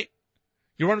 Right?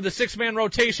 You run the 6-man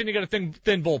rotation, you got a thin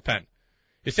bullpen.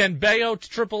 You send Bello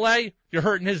to AAA, you're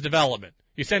hurting his development.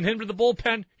 You send him to the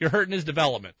bullpen, you're hurting his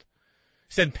development.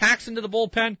 You send Paxton to the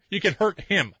bullpen, you can hurt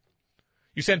him.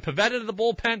 You send Pivetta to the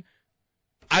bullpen,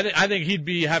 I think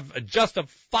he'd have a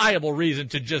justifiable reason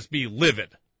to just be livid.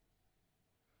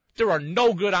 There are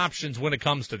no good options when it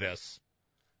comes to this.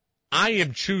 I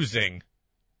am choosing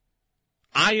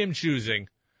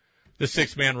the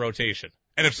 6-man rotation.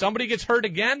 And if somebody gets hurt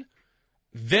again,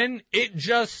 then it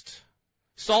just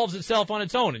solves itself on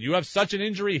its own. And you have such an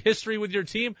injury history with your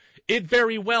team, it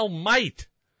very well might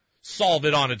solve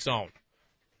it on its own.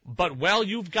 But while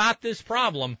you've got this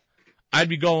problem, I'd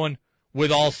be going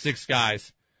with all 6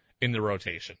 guys in the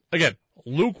rotation. Again,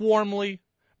 lukewarmly,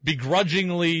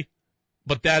 begrudgingly,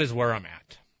 but that is where I'm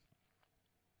at.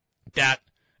 That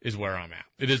is where I'm at.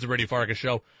 It is the Brady Farkas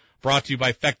Show, brought to you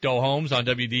by Fecto Homes on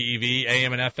WDEV,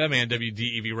 AM and FM, and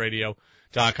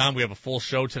WDEVradio.com. We have a full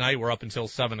show tonight. We're up until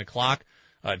 7 o'clock.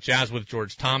 Jazz with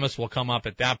George Thomas will come up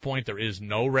at that point. There is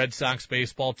no Red Sox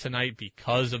baseball tonight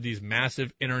because of these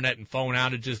massive internet and phone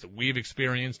outages that we've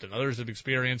experienced and others have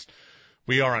experienced.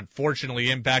 We are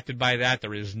unfortunately impacted by that.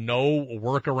 There is no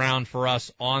workaround for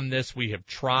us on this. We have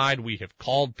tried. We have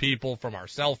called people from our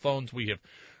cell phones. We have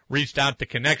reached out to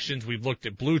connections. We've looked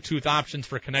at Bluetooth options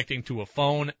for connecting to a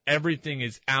phone. Everything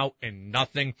is out and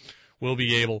nothing will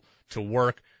be able to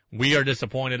work. We are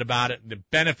disappointed about it. The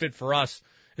benefit for us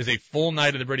is a full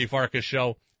night of the Brady Farkas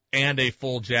Show and a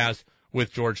full Jazz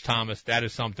with George Thomas. That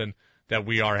is something that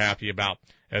we are happy about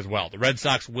as well. The Red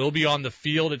Sox will be on the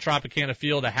field at Tropicana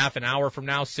Field a half an hour from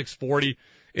now. 6:40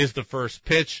 is the first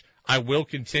pitch. I will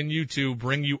continue to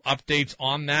bring you updates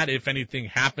on that if anything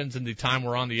happens in the time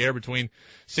we're on the air between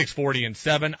 6:40 and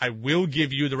 7. I will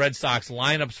give you the Red Sox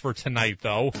lineups for tonight,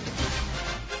 though.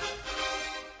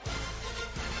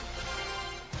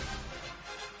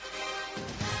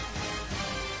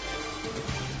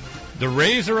 The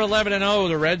Rays are 11-0.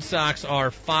 The Red Sox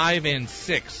are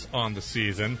 5-6 on the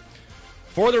season.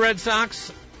 For the Red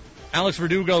Sox, Alex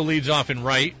Verdugo leads off in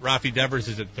right. Rafi Devers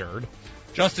is at third.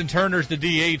 Justin Turner's the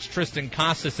DH. Tristan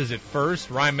Casas is at first.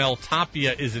 Raimel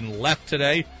Tapia is in left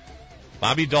today.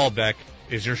 Bobby Dahlbeck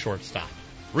is your shortstop.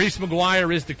 Reese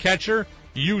McGuire is the catcher.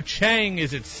 Yu Chang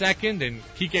is at second, and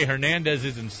Kike Hernandez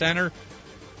is in center.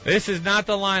 This is not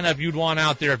the lineup you'd want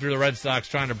out there if you're the Red Sox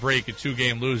trying to break a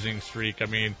 2-game losing streak. I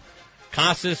mean,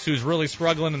 Casas, who's really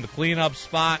struggling in the cleanup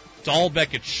spot.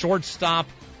 Dahlbeck at shortstop.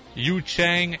 Yu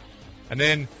Chang. And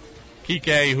then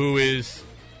Kike, who is,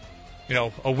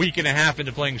 a week and a half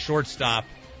into playing shortstop,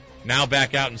 now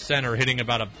back out in center, hitting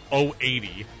about a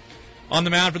 .080. On the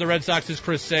mound for the Red Sox is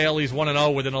Chris Sale. He's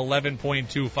 1-0 with an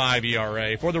 11.25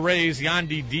 ERA. For the Rays,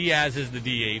 Yandy Diaz is the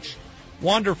DH.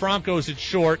 Wander Franco's at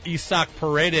short. Isaac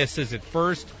Paredes is at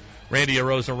first. Randy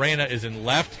Arozarena is in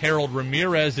left. Harold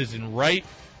Ramirez is in right.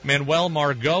 Manuel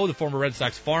Margot, the former Red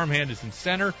Sox farmhand, is in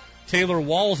center. Taylor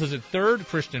Walls is at third.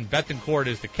 Christian Betancourt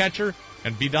is the catcher.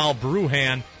 And Vidal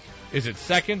Brujan is at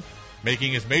second.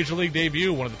 Making his Major League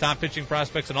debut, one of the top pitching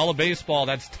prospects in all of baseball,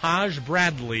 that's Taj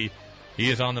Bradley. He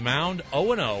is on the mound,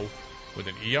 0-0, with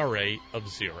an ERA of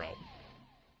 0.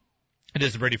 It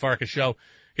is the Brady Farkas Show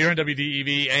here on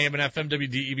WDEV, AM and FM,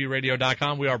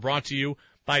 WDEVradio.com. We are brought to you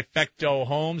by Fecto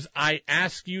Homes. I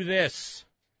ask you this.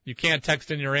 You can't text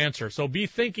in your answer, so be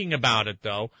thinking about it,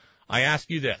 though. I ask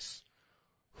you this.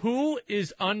 Who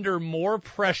is under more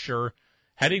pressure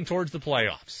heading towards the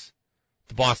playoffs?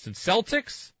 The Boston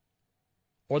Celtics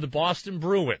or the Boston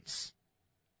Bruins?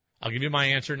 I'll give you my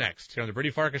answer next here on the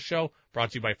Brady Farkas Show,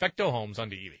 brought to you by Fecto Homes on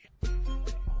DEV.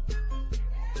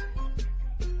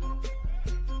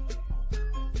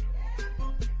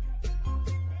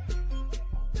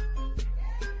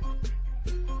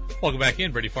 Welcome back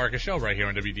in, Brady Farkas Show, right here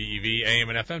on WDEV, AM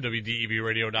and FM,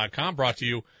 WDEVradio.com, brought to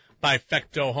you by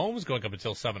Fecto Homes, going up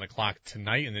until 7 o'clock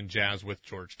tonight, and then Jazz with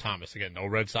George Thomas. Again, no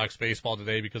Red Sox baseball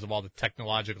today because of all the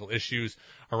technological issues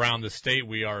around the state.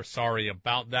 We are sorry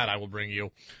about that. I will bring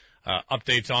you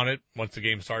updates on it once the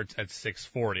game starts at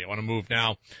 6:40. I want to move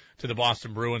now to the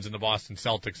Boston Bruins and the Boston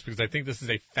Celtics because I think this is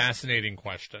a fascinating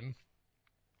question.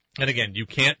 And again, you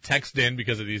can't text in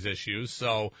because of these issues,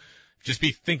 so just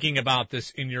be thinking about this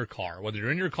in your car. Whether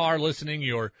you're in your car listening,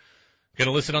 you're going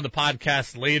to listen on the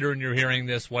podcast later and you're hearing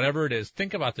this, whatever it is,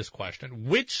 think about this question.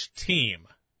 Which team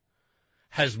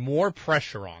has more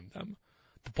pressure on them,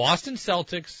 the Boston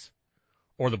Celtics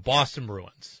or the Boston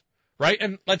Bruins? Right?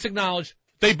 And let's acknowledge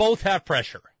they both have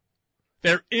pressure.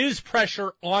 There is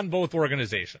pressure on both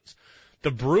organizations.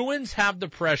 The Bruins have the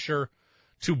pressure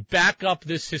to back up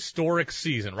this historic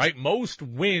season, right? Most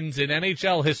wins in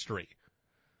NHL history.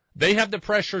 They have the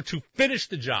pressure to finish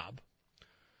the job.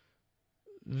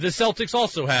 The Celtics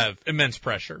also have immense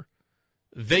pressure.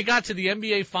 They got to the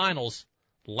NBA Finals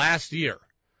last year.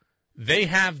 They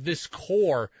have this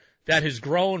core that has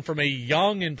grown from a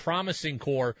young and promising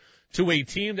core to a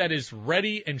team that is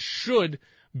ready and should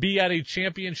be at a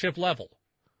championship level.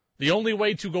 The only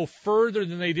way to go further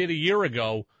than they did a year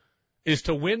ago is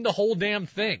to win the whole damn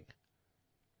thing.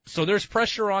 So there's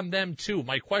pressure on them too.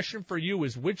 My question for you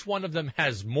is, which one of them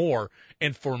has more?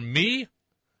 And for me,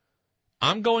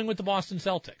 I'm going with the Boston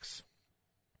Celtics.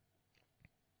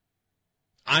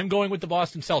 I'm going with the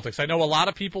Boston Celtics. I know a lot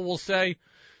of people will say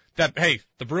that, hey,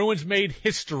 the Bruins made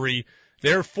history,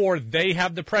 therefore they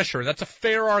have the pressure. That's a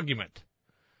fair argument.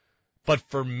 But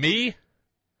for me,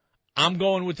 I'm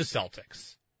going with the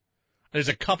Celtics. There's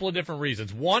a couple of different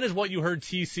reasons. One is what you heard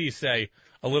TC say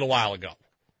a little while ago,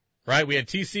 right? We had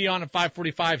TC on at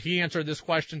 5:45. He answered this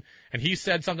question, and he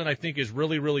said something I think is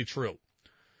really, really true.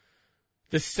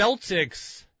 The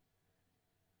Celtics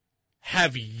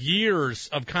have years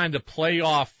of kind of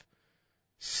playoff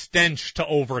stench to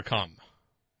overcome.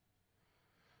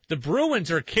 The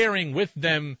Bruins are carrying with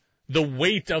them the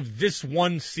weight of this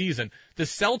one season. The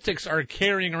Celtics are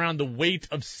carrying around the weight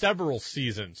of several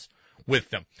seasons with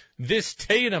them. This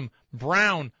Tatum,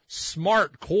 Brown,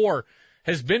 Smart core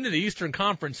has been to the Eastern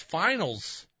Conference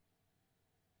Finals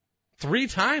 3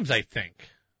 times, I think.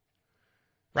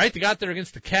 Right? They got there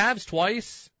against the Cavs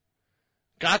twice.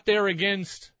 Got there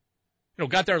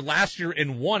got there last year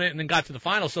and won it and then got to the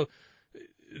finals. So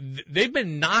they've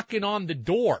been knocking on the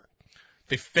door.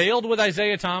 They failed with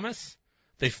Isaiah Thomas.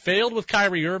 They failed with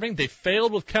Kyrie Irving. They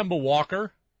failed with Kemba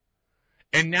Walker.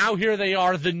 And now here they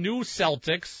are, the new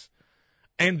Celtics,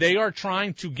 and they are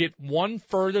trying to get one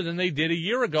further than they did a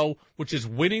year ago, which is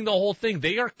winning the whole thing.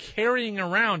 They are carrying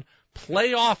around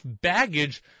playoff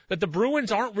baggage that the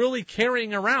Bruins aren't really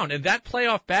carrying around. And that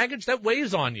playoff baggage, that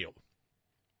weighs on you.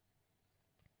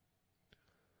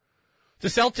 The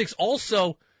Celtics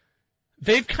also,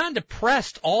 they've kind of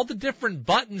pressed all the different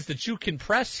buttons that you can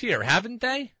press here, haven't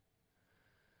they?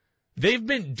 They've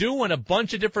been doing a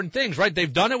bunch of different things, right?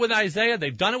 They've done it with Isaiah.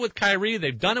 They've done it with Kyrie.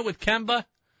 They've done it with Kemba.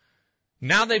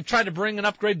 Now they've tried to bring and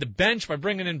upgrade the bench by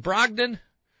bringing in Brogdon.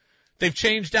 They've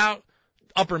changed out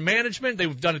upper management.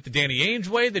 They've done it the Danny Ainge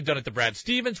way. They've done it the Brad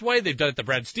Stevens way. They've done it the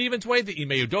Brad Stevens way, the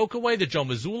Ime Udoka way, the Joe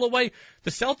Mazzulla way. The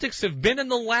Celtics have been in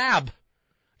the lab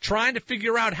trying to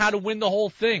figure out how to win the whole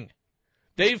thing.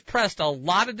 They've pressed a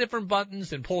lot of different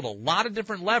buttons and pulled a lot of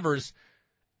different levers,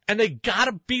 and they got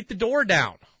to beat the door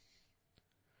down.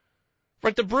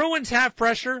 But the Bruins have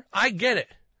pressure. I get it.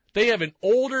 They have an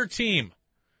older team.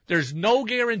 There's no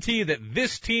guarantee that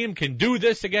this team can do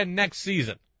this again next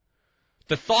season.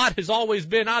 The thought has always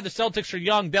been, the Celtics are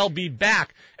young, they'll be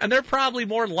back. And they're probably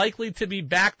more likely to be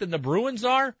back than the Bruins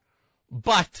are,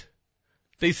 but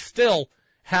they still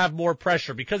have more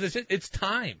pressure because it's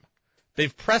time.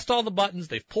 They've pressed all the buttons.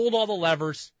 They've pulled all the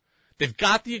levers. They've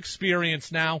got the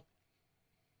experience now.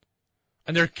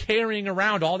 And they're carrying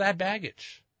around all that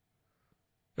baggage.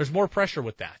 There's more pressure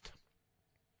with that.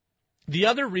 The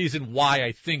other reason why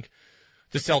I think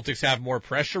the Celtics have more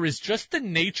pressure is just the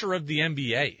nature of the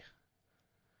NBA.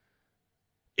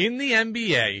 In the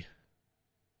NBA,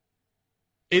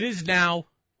 it is now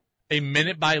a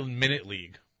minute-by-minute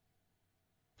league.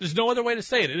 There's no other way to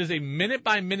say it. It is a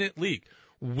minute-by-minute league.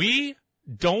 You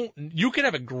can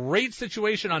have a great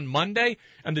situation on Monday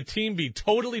and the team be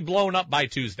totally blown up by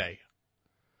Tuesday.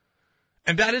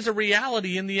 And that is a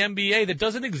reality in the NBA that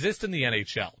doesn't exist in the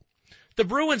NHL. The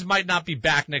Bruins might not be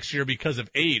back next year because of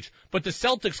age, but the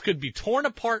Celtics could be torn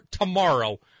apart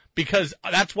tomorrow because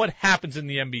that's what happens in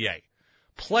the NBA.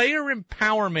 Player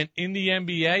empowerment in the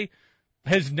NBA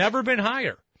has never been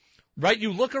higher, right?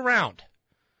 You look around.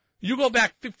 You go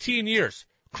back 15 years,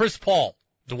 Chris Paul,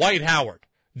 Dwight Howard,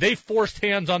 they forced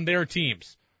hands on their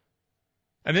teams.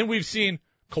 And then we've seen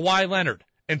Kawhi Leonard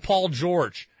and Paul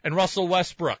George and Russell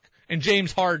Westbrook and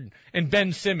James Harden and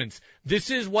Ben Simmons. This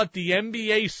is what the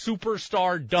NBA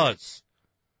superstar does.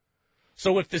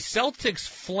 So if the Celtics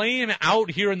flame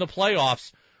out here in the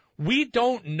playoffs, we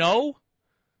don't know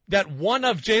that one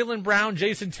of Jaylen Brown,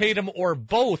 Jason Tatum, or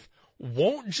both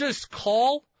won't just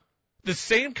call the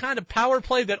same kind of power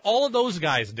play that all of those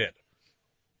guys did.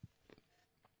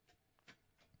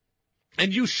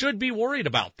 And you should be worried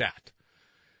about that.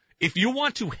 If you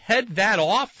want to head that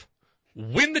off,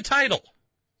 win the title.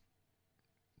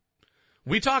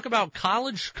 We talk about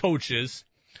college coaches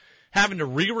having to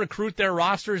re-recruit their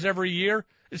rosters every year,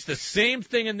 It's the same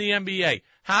thing in the NBA.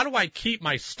 How do I keep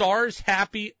my stars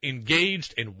happy,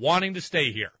 engaged, and wanting to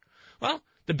stay here? Well,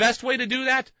 the best way to do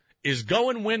that is go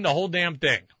and win the whole damn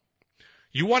thing.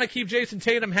 You want to keep Jason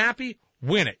Tatum happy?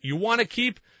 Win it. You want to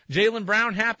keep Jaylen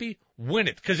Brown happy? Win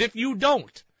it. Because if you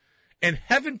don't, and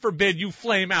heaven forbid you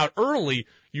flame out early,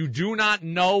 you do not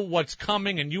know what's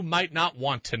coming and you might not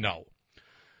want to know.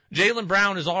 Jaylen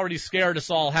Brown has already scared us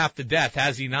all half to death,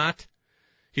 has he not?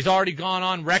 He's already gone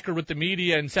on record with the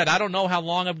media and said, I don't know how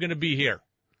long I'm going to be here.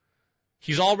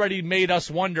 He's already made us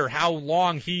wonder how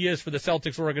long he is for the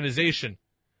Celtics organization.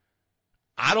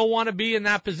 I don't want to be in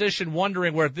that position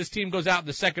wondering where if this team goes out in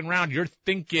the second round, you're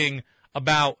thinking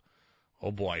about,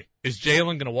 oh boy, is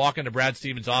Jaylen going to walk into Brad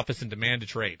Stevens' office and demand a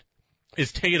trade?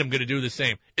 Is Tatum going to do the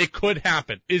same? It could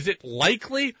happen. Is it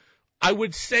likely? I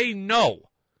would say no.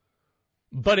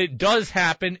 But it does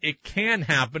happen. It can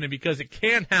happen. And because it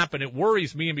can happen, it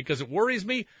worries me. And because it worries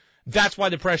me, that's why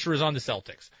the pressure is on the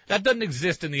Celtics. That doesn't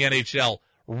exist in the NHL,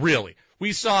 really.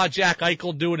 We saw Jack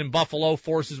Eichel do it in Buffalo,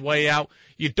 force his way out.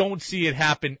 You don't see it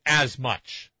happen as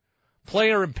much.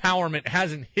 Player empowerment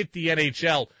hasn't hit the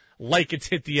NHL like it's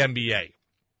hit the NBA.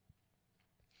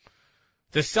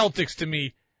 The Celtics, to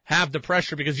me, have the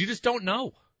pressure because you just don't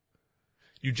know.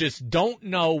 You just don't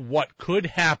know what could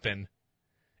happen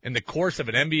in the course of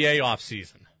an NBA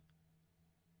offseason.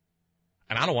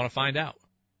 And I don't want to find out.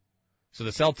 So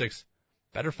the Celtics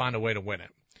better find a way to win it.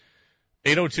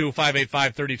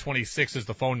 802-585-3026 is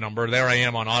the phone number. There I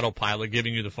am on autopilot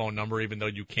giving you the phone number even though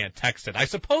you can't text it. I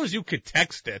suppose you could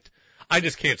text it. I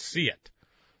just can't see it.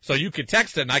 So you could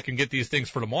text it and I can get these things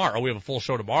for tomorrow. We have a full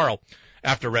show tomorrow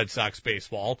after Red Sox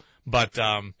baseball. But,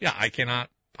 yeah, I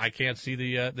can't see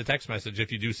the text message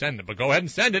if you do send it. But go ahead and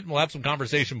send it and we'll have some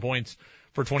conversation points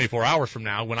for 24 hours from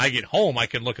now. When I get home, I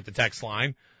can look at the text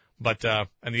line. But,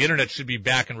 and the internet should be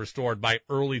back and restored by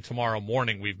early tomorrow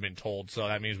morning, we've been told. So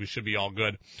that means we should be all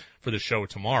good for the show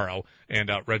tomorrow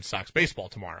and, Red Sox baseball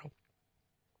tomorrow.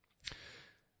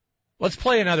 Let's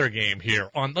play another game here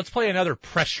let's play another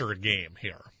pressure game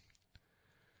here.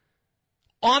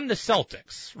 On the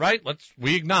Celtics, right?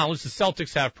 We acknowledge the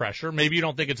Celtics have pressure. Maybe you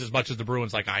don't think it's as much as the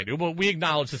Bruins like I do, but we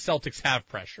acknowledge the Celtics have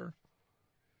pressure.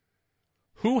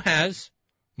 Who has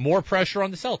more pressure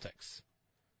on the Celtics?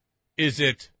 Is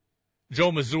it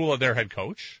Joe Mazzulla, their head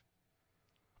coach?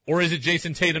 Or is it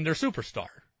Jason Tatum, their superstar?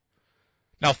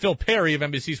 Now, Phil Perry of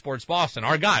NBC Sports Boston,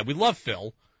 our guy, we love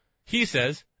Phil. He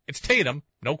says it's Tatum,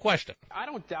 no question. I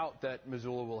don't doubt that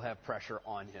Mazzulla will have pressure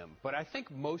on him, but I think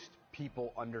most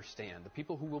people understand, the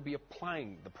people who will be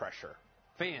applying the pressure,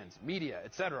 fans, media,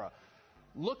 etc.,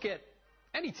 look at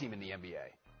any team in the NBA,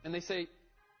 and they say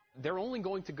they're only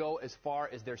going to go as far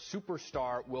as their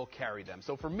superstar will carry them.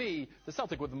 So for me, the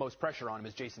Celtic with the most pressure on him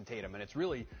is Jason Tatum, and it's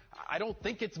really, I don't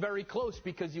think it's very close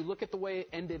because you look at the way it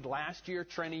ended last year,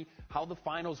 Trenny, how the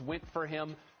finals went for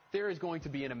him. There is going to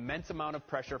be an immense amount of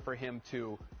pressure for him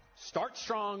to start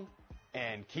strong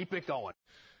and keep it going.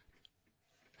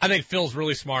 I think Phil's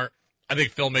really smart. I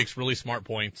think Phil makes really smart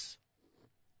points.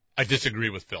 I disagree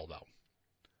with Phil, though.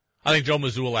 I think Joe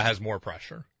Mazzulla has more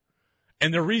pressure.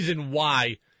 And the reason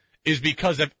why is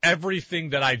because of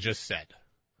everything that I just said.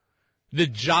 The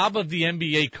job of the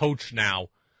NBA coach now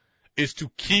is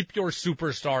to keep your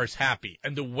superstars happy.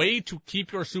 And the way to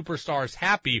keep your superstars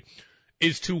happy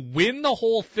is to win the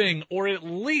whole thing, or at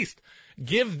least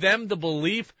give them the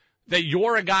belief that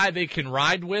you're a guy they can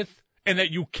ride with and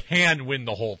that you can win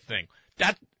the whole thing.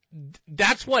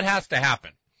 That's what has to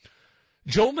happen.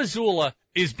 Joe Mazzulla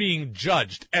is being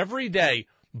judged every day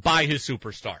by his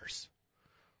superstars.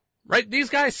 Right? These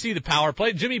guys see the power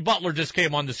play. Jimmy Butler just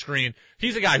came on the screen.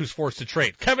 He's a guy who's forced to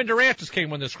trade. Kevin Durant just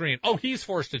came on the screen. Oh, he's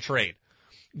forced to trade.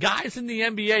 Guys in the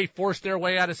NBA force their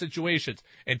way out of situations.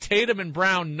 And Tatum and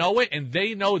Brown know it, and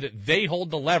they know that they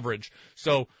hold the leverage.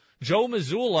 So Joe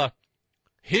Mazzulla,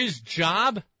 his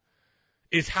job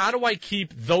is how do I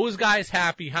keep those guys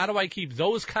happy? How do I keep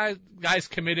those guys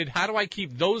committed? How do I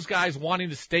keep those guys wanting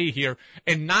to stay here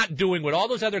and not doing what all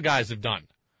those other guys have done?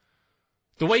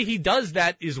 The way he does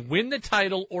that is win the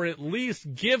title or at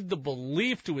least give the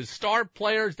belief to his star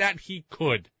players that he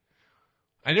could.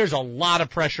 And there's a lot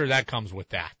of pressure that comes with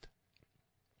that.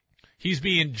 He's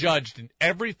being judged in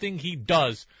everything he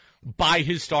does by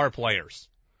his star players.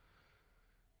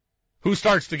 Who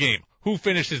starts the game? Who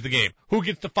finishes the game? Who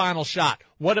gets the final shot?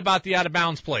 What about the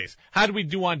out-of-bounds plays? How do we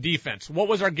do on defense? What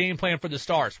was our game plan for the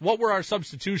Stars? What were our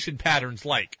substitution patterns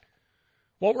like?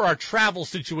 What were our travel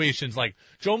situations like?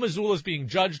 Joe Mazzulla is being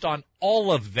judged on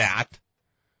all of that.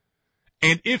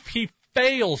 And if he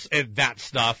fails at that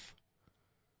stuff,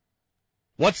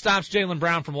 what stops Jaylen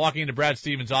Brown from walking into Brad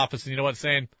Stevens' office and you know what,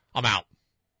 saying, I'm out.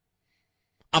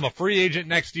 I'm a free agent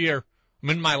next year. I'm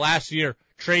in my last year.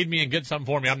 Trade me and get something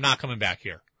for me. I'm not coming back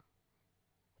here.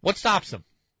 What stops him?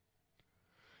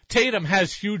 Tatum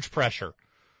has huge pressure,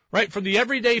 right? For the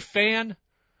everyday fan,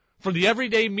 for the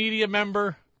everyday media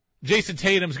member, Jason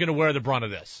Tatum's going to wear the brunt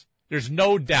of this. There's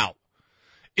no doubt.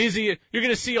 You're going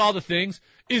to see all the things.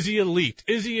 Is he elite?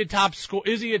 Is he a top score?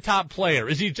 Is he a top player?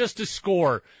 Is he just a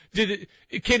scorer?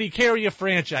 Can he carry a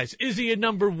franchise? Is he a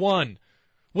number one?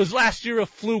 Was last year a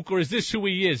fluke, or is this who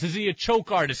he is? Is he a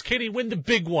choke artist? Can he win the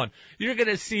big one? You're going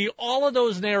to see all of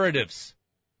those narratives.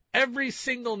 Every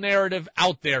single narrative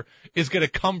out there is going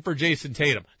to come for Jason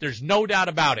Tatum. There's no doubt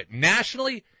about it.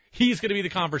 Nationally, he's going to be the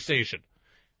conversation.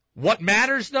 What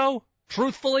matters, though,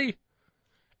 truthfully,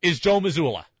 is Joe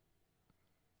Mazzulla.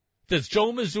 Does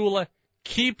Joe Mazzulla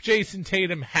keep Jason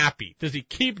Tatum happy? Does he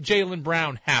keep Jaylen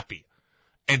Brown happy?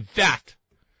 And that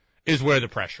is where the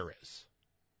pressure is.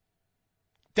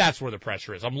 That's where the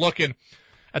pressure is. I'm looking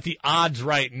at the odds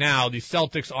right now. The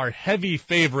Celtics are heavy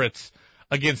favorites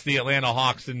against the Atlanta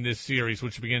Hawks in this series,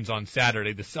 which begins on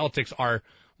Saturday. The Celtics are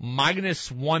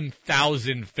minus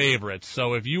 1,000 favorites.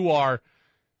 So if you are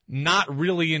not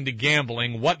really into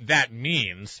gambling, what that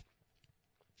means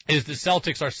is the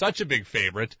Celtics are such a big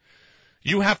favorite,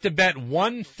 you have to bet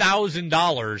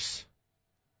 $1,000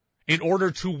 in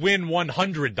order to win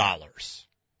 $100.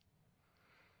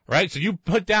 Right? So you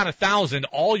put down 1,000,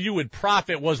 all you would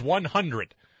profit was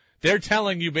 100. They're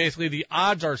telling you basically the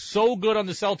odds are so good on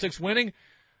the Celtics winning,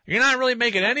 you're not really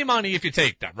making any money if you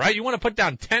take them, right? You want to put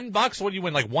down $10, what do you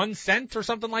win, like 1 cent or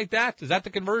something like that? Is that the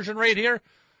conversion rate here?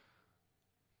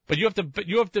 But you have to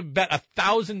bet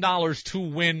 $1,000 to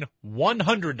win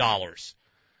 $100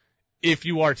 if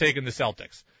you are taking the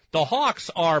Celtics. The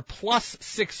Hawks are plus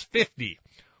 650.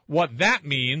 What that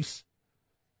means,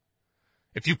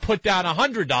 if you put down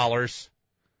 $100,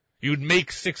 you'd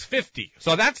make $650.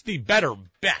 So that's the better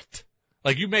bet.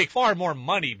 Like, you make far more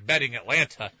money betting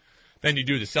Atlanta than you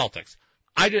do the Celtics.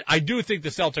 I do think the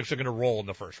Celtics are going to roll in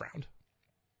the first round.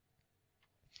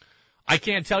 I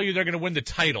can't tell you they're going to win the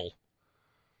title,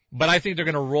 but I think they're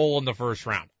going to roll in the first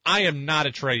round. I am not a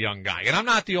Trae Young guy, and I'm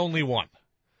not the only one.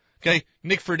 Okay,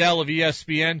 Nick Friedel of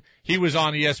ESPN, he was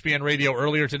on ESPN radio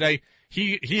earlier today.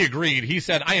 He agreed. He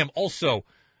said, I am also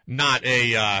not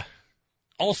a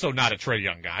Trae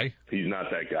Young guy. He's not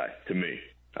that guy to me.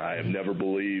 I have never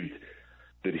believed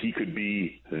that he could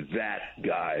be that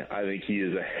guy. I think he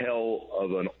is a hell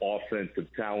of an offensive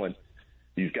talent.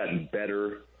 He's gotten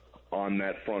better on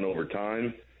that front over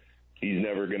time. He's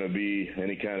never going to be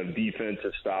any kind of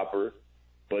defensive stopper.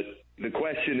 But the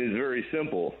question is very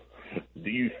simple.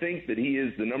 Do you think that he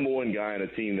is the number one guy on a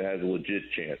team that has a legit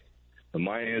chance? And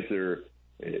my answer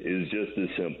is just as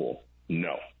simple.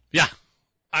 No. Yeah,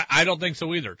 I don't think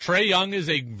so either. Trae Young is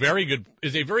a very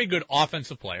good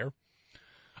offensive player.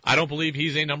 I don't believe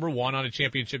he's a number one on a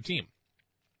championship team.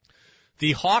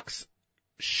 The Hawks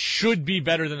should be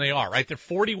better than they are, right? They're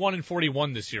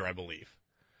 41-41 this year, I believe.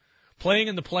 Playing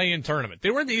in the play-in tournament.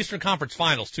 They were in the Eastern Conference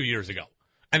Finals 2 years ago,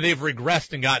 and they've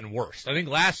regressed and gotten worse. I think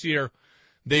last year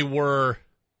they were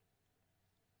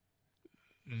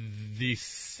the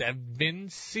 7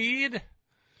 seed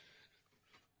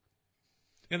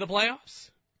in the playoffs.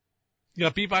 You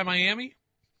got beat by Miami.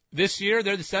 This year,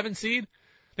 they're the 7 seed.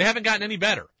 They haven't gotten any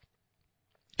better.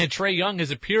 And Trae Young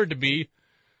has appeared to be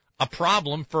a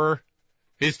problem for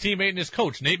his teammate and his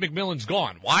coach. Nate McMillan's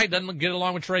gone. Why doesn't he get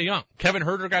along with Trae Young? Kevin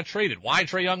Huerter got traded. Why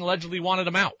Trae Young allegedly wanted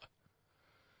him out?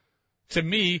 To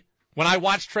me, when I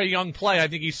watch Trae Young play, I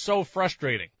think he's so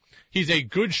frustrating. He's a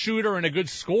good shooter and a good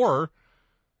scorer,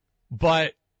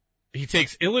 but he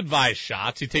takes ill-advised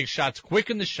shots. He takes shots quick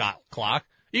in the shot clock.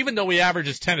 Even though he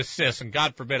averages 10 assists, and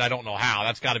God forbid, I don't know how.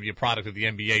 That's got to be a product of the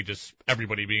NBA, just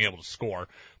everybody being able to score.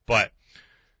 But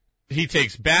he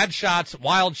takes bad shots,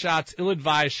 wild shots,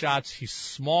 ill-advised shots. He's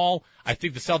small. I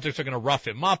think the Celtics are going to rough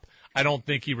him up. I don't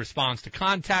think he responds to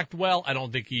contact well. I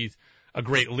don't think he's a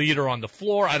great leader on the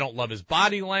floor. I don't love his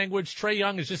body language. Trae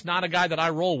Young is just not a guy that I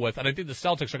roll with, and I think the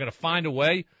Celtics are going to find a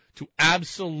way to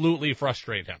absolutely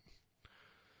frustrate him.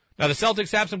 Now, the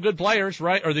Celtics have some good players,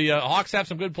 right? Or the Hawks have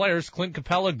some good players. Clint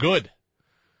Capella, good.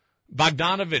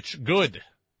 Bogdanovich, good.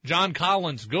 John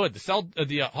Collins, good.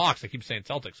 The Hawks, I keep saying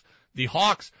Celtics. The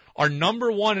Hawks are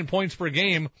number one in points per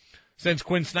game since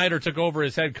Quinn Snyder took over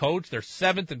as head coach. They're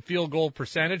 7th in field goal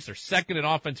percentage. They're 2nd in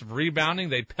offensive rebounding.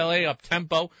 They play up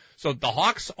tempo. So the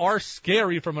Hawks are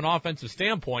scary from an offensive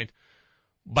standpoint.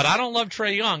 But I don't love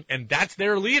Trae Young, and that's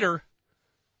their leader.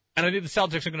 And I think the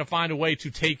Celtics are going to find a way to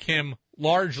take him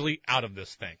largely out of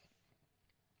this thing.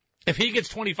 If he gets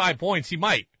 25 points, he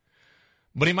might.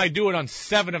 But he might do it on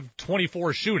 7 of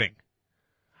 24 shooting.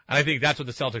 And I think that's what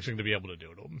the Celtics are going to be able to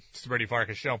do to him. It's the Brady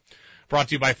Farkas Show. Brought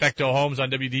to you by Fecto Homes on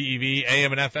WDEV,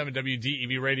 AM and FM, and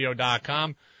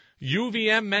WDEVradio.com.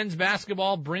 UVM men's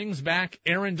basketball brings back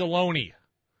Aaron Deloney.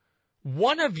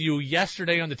 One of you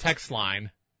yesterday on the text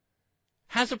line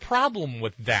has a problem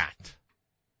with that.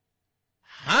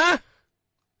 Huh?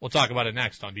 We'll talk about it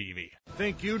next on DEV.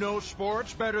 Think you know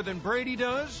sports better than Brady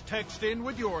does? Text in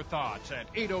with your thoughts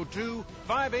at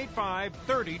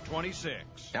 802-585-3026.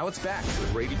 Now it's back to the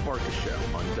Brady Farkas Show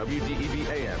on WDEV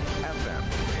AM, FM,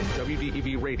 and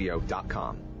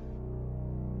WDEVradio.com.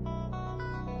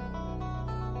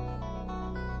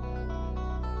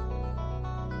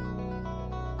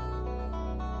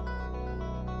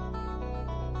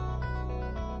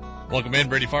 Welcome in,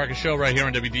 Brady Farkas Show right here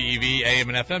on WDEV, AM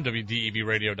and FM,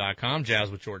 WDEVradio.com.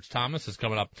 Jazz with George Thomas is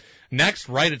coming up next,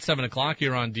 right at 7 o'clock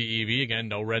here on DEV. Again,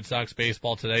 no Red Sox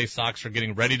baseball today. Sox are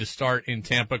getting ready to start in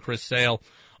Tampa. Chris Sale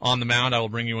on the mound. I will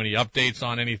bring you any updates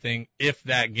on anything if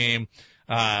that game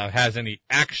has any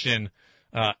action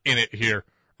in it here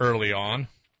early on.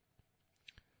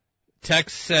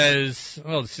 Text says,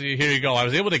 well, let's see, here you go. I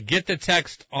was able to get the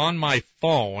text on my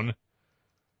phone.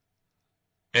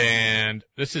 And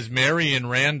this is Marion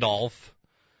Randolph,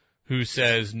 who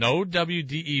says, no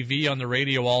WDEV on the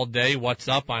radio all day. What's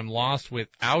up? I'm lost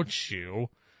without you.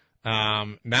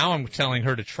 Now I'm telling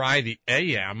her to try the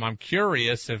AM. I'm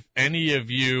curious if any of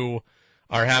you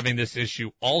are having this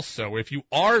issue also. If you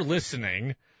are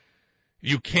listening,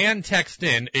 you can text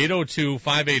in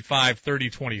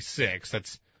 802-585-3026.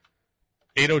 That's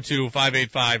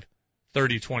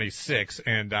 802-585-3026.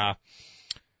 And,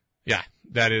 yeah,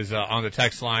 that is on the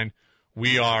text line.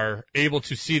 We are able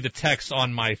to see the text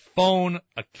on my phone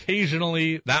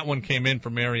occasionally. That one came in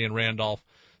from Marion Randolph.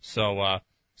 So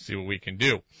see what we can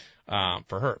do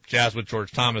for her. Jazz with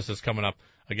George Thomas is coming up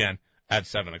again at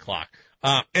 7 o'clock.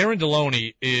 Aaron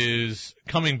Deloney is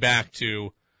coming back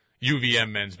to UVM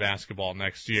men's basketball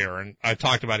next year, and I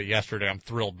talked about it yesterday. I'm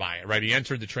thrilled by it, right? He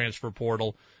entered the transfer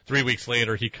portal. 3 weeks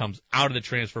later, he comes out of the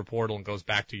transfer portal and goes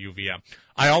back to UVM.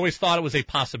 I always thought it was a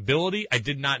possibility. I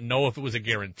did not know if it was a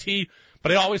guarantee,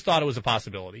 but I always thought it was a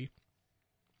possibility.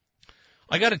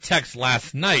 I got a text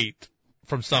last night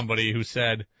from somebody who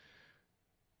said,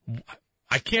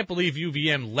 I can't believe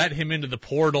UVM let him into the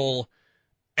portal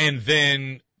and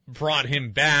then brought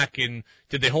him back, and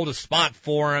did they hold a spot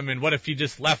for him, and what if you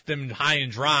just left him high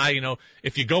and dry? You know,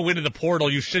 if you go into the portal,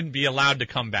 you shouldn't be allowed to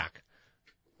come back.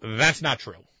 That's not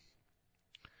true.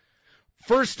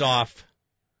 First off,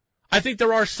 I think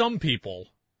there are some people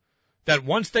that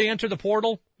once they enter the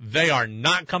portal, they are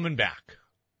not coming back.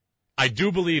 I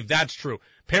do believe that's true.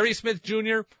 Perry Smith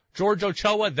Jr., George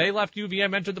Ochoa, they left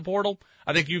UVM, entered the portal.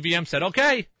 I think UVM said,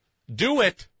 okay, do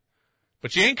it,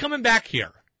 but you ain't coming back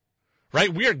here. Right?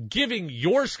 We are giving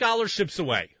your scholarships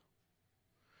away.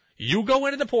 You go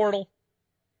into the portal,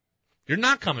 you're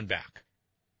not coming back.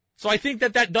 So I think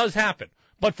that does happen.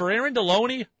 But for Aaron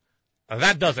Deloney,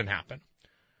 that doesn't happen.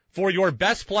 For your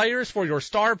best players, for your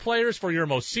star players, for your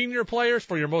most senior players,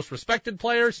 for your most respected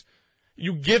players,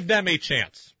 you give them a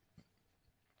chance.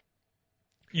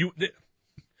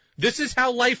 This is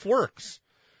how life works.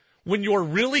 When you're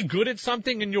really good at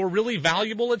something and you're really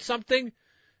valuable at something,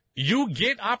 you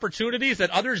get opportunities that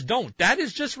others don't. That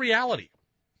is just reality.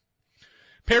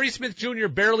 Perry Smith Jr.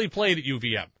 barely played at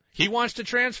UVM. He wants to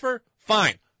transfer?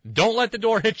 Fine. Don't let the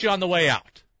door hit you on the way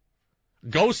out.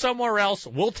 Go somewhere else.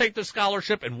 We'll take the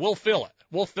scholarship and we'll fill it.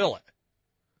 We'll fill it.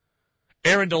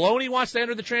 Aaron Deloney wants to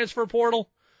enter the transfer portal.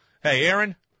 Hey,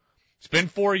 Aaron, it's been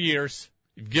 4 years.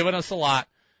 You've given us a lot.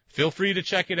 Feel free to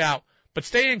check it out, but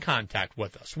stay in contact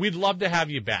with us. We'd love to have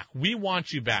you back. We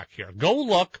want you back here. Go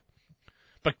look.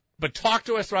 But talk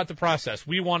to us throughout the process.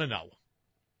 We want to know.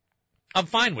 I'm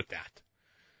fine with that.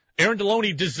 Aaron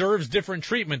Deloney deserves different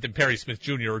treatment than Perry Smith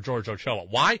Jr. or George Ochoa.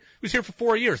 Why? He was here for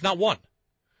 4 years, not one.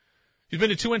 He's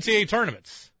been to 2 NCAA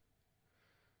tournaments.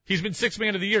 He's been sixth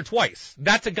man of the year twice.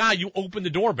 That's a guy you open the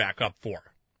door back up for.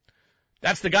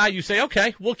 That's the guy you say,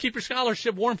 okay, we'll keep your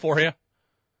scholarship warm for you.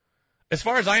 As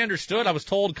far as I understood, I was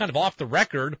told kind of off the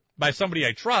record by somebody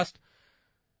I trust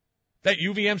that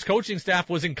UVM's coaching staff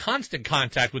was in constant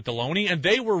contact with Deloney, and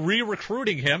they were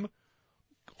re-recruiting him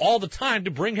all the time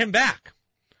to bring him back.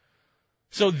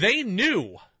 So they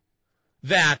knew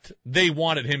that they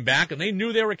wanted him back, and they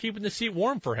knew they were keeping the seat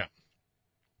warm for him.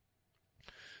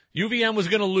 UVM was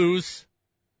going to lose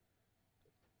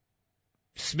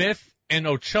Smith and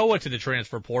Ochoa to the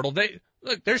transfer portal.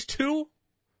 There's two.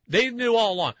 They knew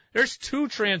all along. There's 2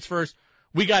 transfers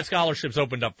we got scholarships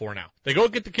opened up for now. They go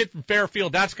get the kid from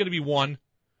Fairfield. That's going to be one.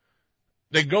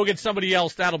 They go get somebody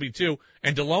else, that'll be 2.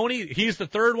 And Deloney, he's the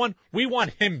third one. We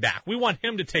want him back. We want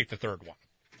him to take the third one.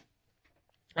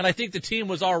 And I think the team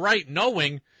was all right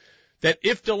knowing that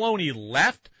if Deloney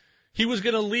left, he was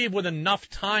going to leave with enough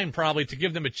time probably to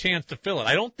give them a chance to fill it.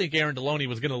 I don't think Aaron Deloney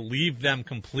was going to leave them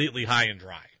completely high and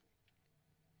dry.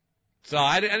 So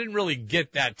I didn't really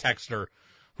get that texter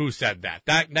who said that.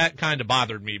 That kind of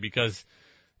bothered me because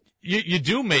you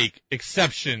do make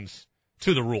exceptions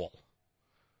to the rule.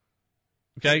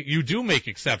 Okay? You do make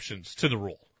exceptions to the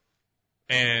rule.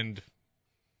 And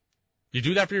you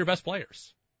do that for your best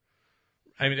players.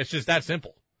 I mean, it's just that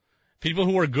simple. People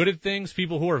who are good at things,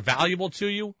 people who are valuable to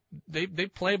you, they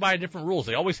play by different rules.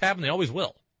 They always have and they always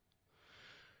will.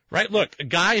 Right? Look, a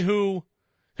guy who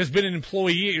has been an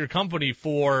employee at your company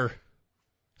for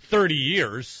 30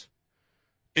 years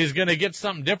is going to get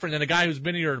something different than a guy who's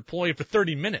been your employee for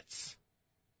 30 minutes.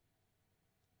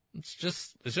 It's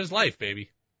just life,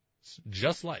 baby. It's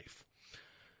just life.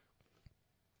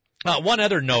 One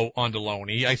other note on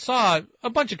Deloney. I saw a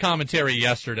bunch of commentary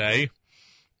yesterday.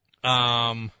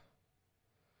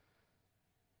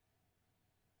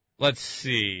 Let's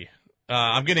see.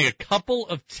 I'm getting a couple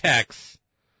of texts.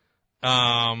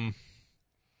 I'm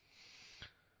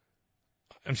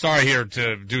sorry here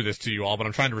to do this to you all, but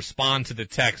I'm trying to respond to the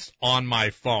text on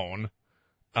my phone.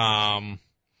 It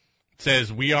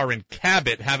says, we are in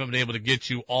Cabot, haven't been able to get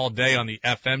you all day on the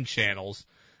FM channels.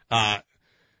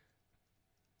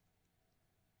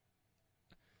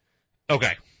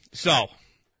 Okay, so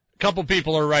a couple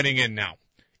people are writing in now.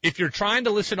 If you're trying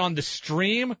to listen on the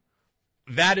stream,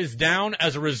 that is down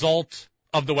as a result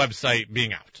of the website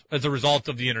being out, as a result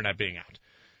of the internet being out.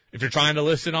 If you're trying to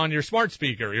listen on your smart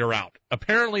speaker, you're out.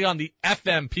 Apparently on the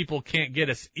FM, people can't get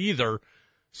us either,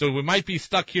 so we might be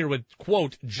stuck here with,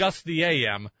 quote, just the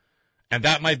AM, and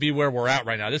that might be where we're at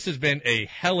right now. This has been a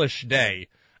hellish day.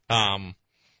 Okay,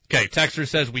 Texter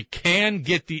says we can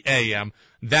get the AM.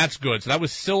 That's good. So that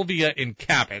was Sylvia in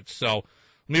Cabot. So let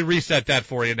me reset that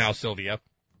for you now, Sylvia.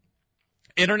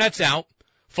 Internet's out.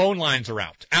 Phone lines are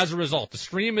out. As a result, the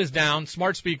stream is down.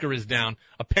 Smart speaker is down.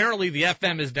 Apparently the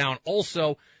FM is down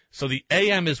also. So the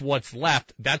AM is what's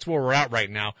left. That's where we're at right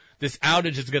now. This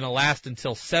outage is going to last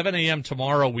until 7 a.m.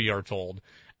 tomorrow, we are told.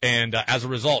 And as a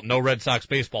result, no Red Sox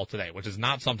baseball today, which is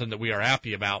not something that we are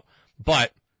happy about.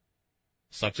 But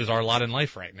such is our lot in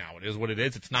life right now. It is what it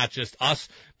is. It's not just us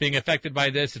being affected by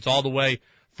this. It's all the way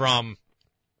from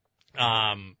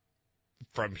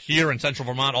here in central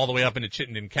Vermont all the way up into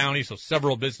Chittenden County. So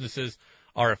several businesses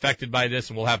are affected by this,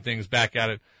 and we'll have things back at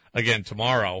it again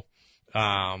tomorrow.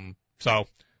 So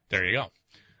there you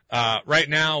go. Right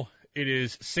now it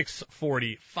is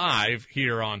 6:45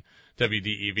 here on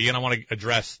WDEV, and I want to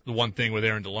address the one thing with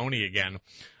Aaron Deloney again.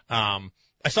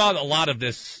 I saw a lot of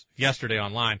this yesterday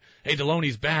online. Hey,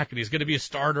 Deloney's back, and he's going to be a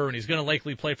starter, and he's going to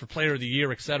likely play for Player of the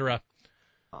Year, etc.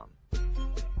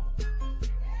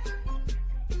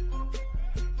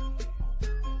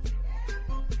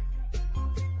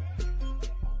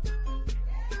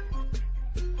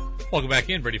 Welcome back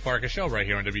in, Brady Farkas Show, right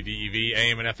here on WDEV,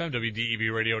 AM and FM,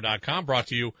 WDEVradio.com, brought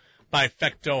to you by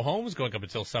Fecto Homes, going up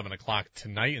until 7 o'clock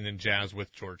tonight, and then Jazz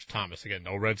with George Thomas. Again,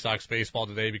 no Red Sox baseball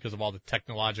today because of all the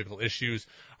technological issues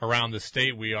around the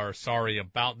state. We are sorry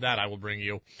about that. I will bring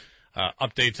you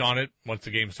updates on it once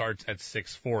the game starts at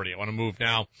 6:40. I want to move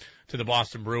now to the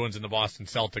Boston Bruins and the Boston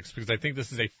Celtics because I think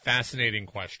this is a fascinating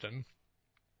question.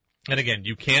 And again,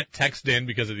 you can't text in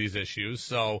because of these issues,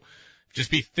 so just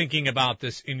be thinking about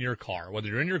this in your car. Whether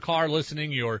you're in your car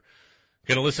listening, you're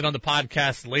going to listen on the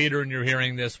podcast later and you're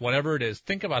hearing this, whatever it is,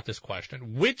 think about this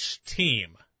question. Which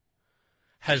team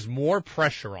has more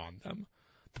pressure on them,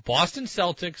 the Boston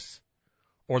Celtics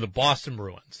or the Boston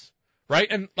Bruins? Right?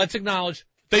 And let's acknowledge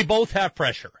they both have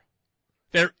pressure.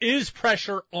 There is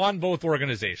pressure on both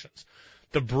organizations.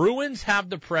 The Bruins have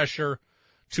the pressure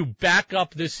to back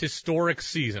up this historic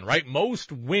season, right?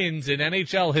 Most wins in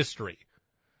NHL history.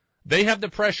 They have the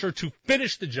pressure to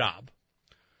finish the job.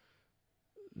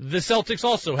 The Celtics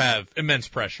also have immense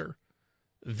pressure.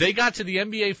 They got to the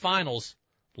NBA Finals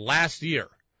last year.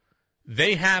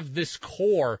 They have this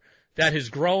core that has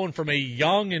grown from a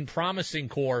young and promising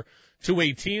core to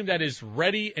a team that is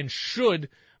ready and should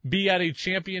be at a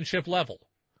championship level.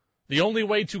 The only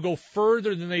way to go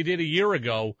further than they did a year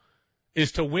ago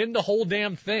is to win the whole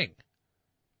damn thing.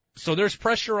 So there's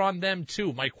pressure on them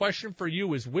too. My question for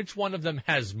you is which one of them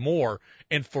has more?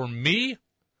 And for me,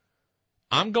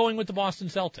 I'm going with the Boston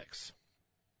Celtics.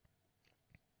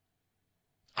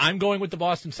 I'm going with the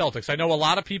Boston Celtics. I know a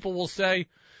lot of people will say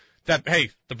that,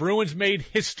 hey, the Bruins made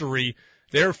history,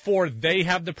 therefore they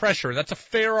have the pressure. That's a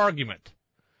fair argument.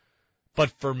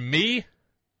 But for me,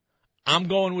 I'm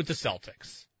going with the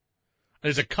Celtics.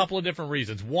 There's a couple of different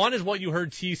reasons. One is what you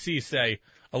heard TC say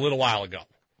a little while ago,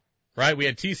 right? We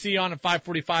had TC on at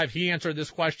 5:45. He answered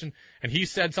this question, and he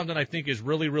said something I think is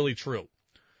really, really true.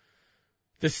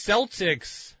 The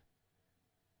Celtics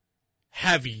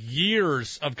have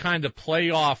years of kind of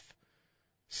playoff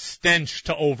stench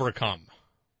to overcome.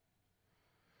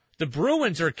 The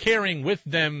Bruins are carrying with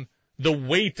them the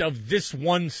weight of this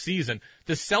one season.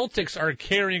 The Celtics are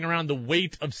carrying around the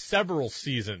weight of several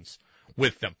seasons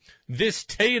with them. This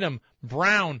Tatum,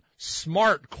 Brown,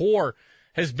 Smart core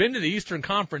has been to the Eastern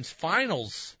Conference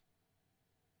Finals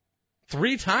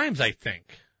 3 times, I think.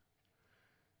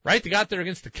 Right? They got there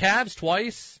against the Cavs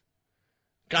twice.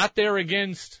 Got there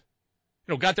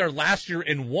got there last year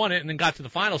and won it and then got to the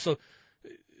finals. So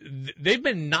they've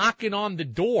been knocking on the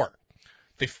door.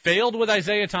 They failed with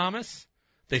Isaiah Thomas.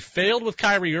 They failed with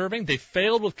Kyrie Irving. They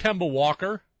failed with Kemba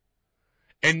Walker.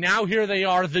 And now here they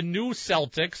are, the new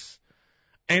Celtics,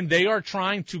 and they are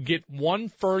trying to get one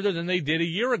further than they did a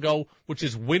year ago, which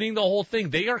is winning the whole thing.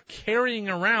 They are carrying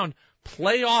around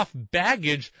playoff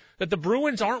baggage that the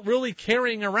Bruins aren't really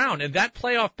carrying around. And that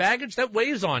playoff baggage, that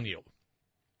weighs on you.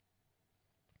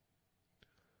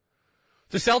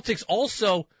 The Celtics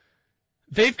also,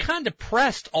 they've kind of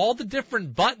pressed all the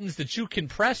different buttons that you can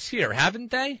press here,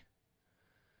 haven't they?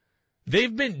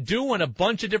 They've been doing a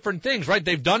bunch of different things, right?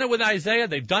 They've done it with Isaiah.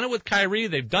 They've done it with Kyrie.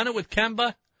 They've done it with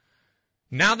Kemba.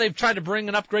 Now they've tried to bring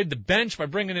and upgrade the bench by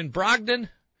bringing in Brogdon.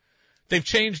 They've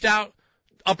changed out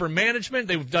upper management.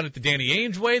 They've done it the Danny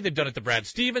Ainge way. They've done it the Brad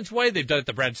Stevens way. They've done it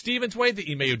the Brad Stevens way,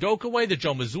 the Ime Udoka way, the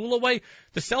Joe Mazzulla way.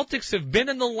 The Celtics have been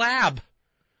in the lab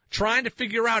trying to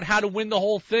figure out how to win the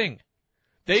whole thing.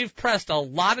 They've pressed a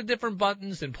lot of different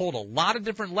buttons and pulled a lot of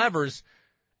different levers,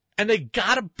 and they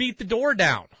got to beat the door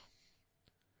down.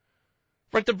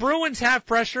 But the Bruins have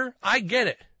pressure. I get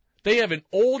it. They have an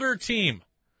older team.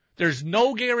 There's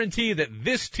no guarantee that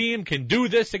this team can do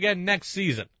this again next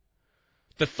season.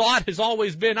 The thought has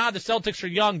always been, the Celtics are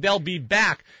young, they'll be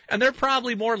back. And they're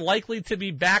probably more likely to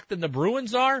be back than the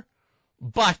Bruins are,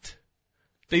 but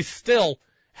they still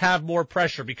have more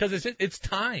pressure because it's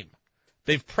time.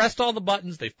 They've pressed all the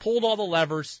buttons. They've pulled all the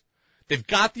levers. They've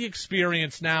got the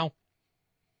experience now.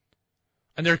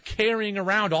 And they're carrying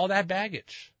around all that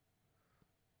baggage.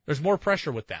 There's more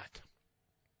pressure with that.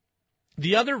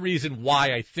 The other reason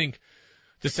why I think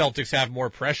the Celtics have more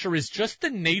pressure is just the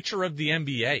nature of the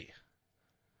NBA.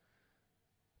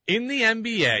 In the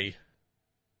NBA,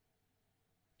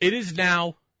 it is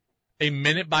now a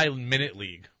minute-by-minute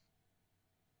league.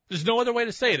 There's no other way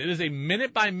to say it. It is a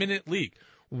minute-by-minute league.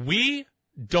 You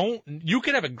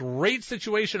could have a great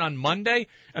situation on Monday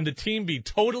and the team be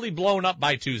totally blown up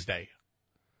by Tuesday.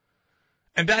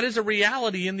 And that is a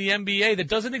reality in the NBA that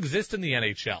doesn't exist in the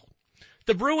NHL.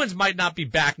 The Bruins might not be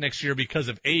back next year because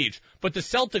of age, but the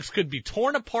Celtics could be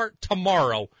torn apart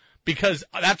tomorrow because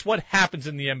that's what happens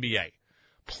in the NBA.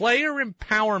 Player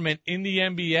empowerment in the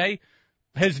NBA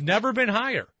has never been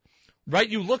higher, right?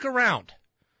 You look around.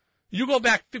 You go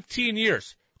back 15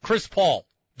 years, Chris Paul,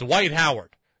 Dwight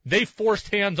Howard, they forced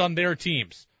hands on their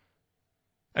teams.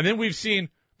 And then we've seen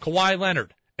Kawhi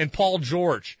Leonard and Paul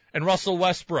George and Russell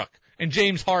Westbrook and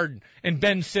James Harden and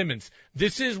Ben Simmons.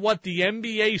 This is what the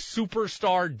NBA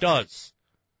superstar does.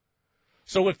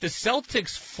 So if the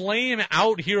Celtics flame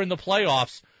out here in the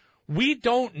playoffs, we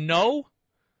don't know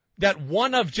that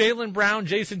one of Jaylen Brown,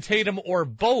 Jason Tatum, or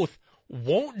both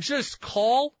won't just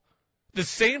call the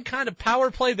same kind of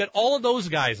power play that all of those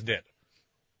guys did.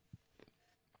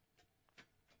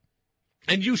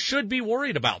 And you should be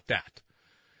worried about that.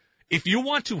 If you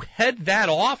want to head that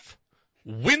off,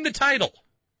 win the title.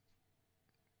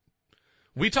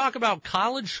 We talk about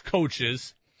college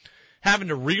coaches having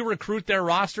to re-recruit their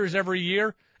rosters every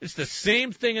year. It's the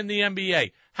same thing in the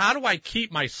NBA. How do I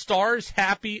keep my stars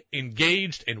happy,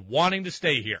 engaged, and wanting to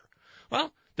stay here?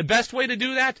 Well, the best way to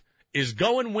do that is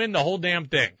go and win the whole damn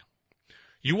thing.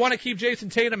 You want to keep Jason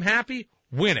Tatum happy?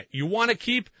 Win it. You want to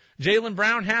keep Jaylen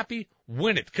Brown happy?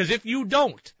 Win it. Because if you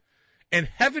don't, and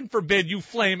heaven forbid you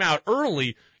flame out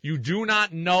early, you do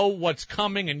not know what's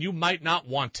coming and you might not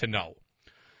want to know.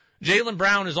 Jaylen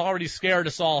Brown has already scared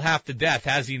us all half to death,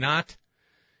 has he not?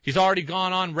 He's already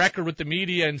gone on record with the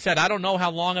media and said, I don't know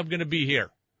how long I'm going to be here.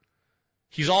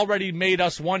 He's already made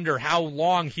us wonder how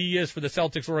long he is for the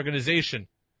Celtics organization.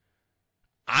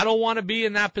 I don't want to be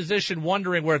in that position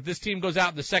wondering where if this team goes out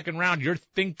in the second round, you're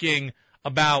thinking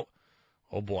about,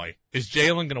 oh boy, is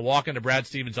Jaylen going to walk into Brad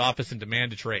Stevens' office and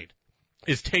demand a trade?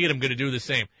 Is Tatum going to do the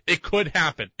same? It could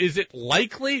happen. Is it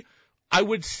likely? I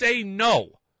would say no.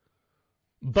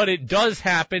 But it does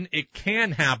happen. It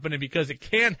can happen. And because it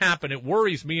can happen, it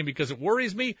worries me. And because it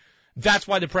worries me, That's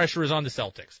why the pressure is on the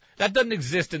Celtics. That doesn't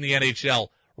exist in the NHL,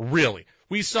 really.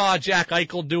 We saw Jack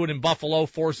Eichel do it in Buffalo,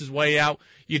 force his way out.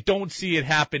 You don't see it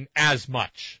happen as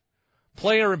much.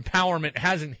 Player empowerment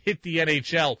hasn't hit the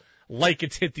NHL like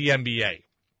it's hit the NBA.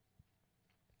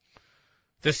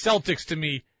 The Celtics, to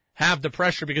me, have the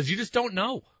pressure because you just don't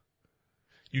know.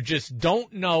 You just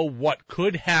don't know what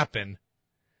could happen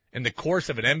in the course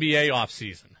of an NBA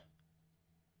offseason.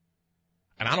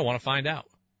 And I don't want to find out.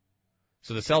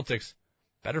 So the Celtics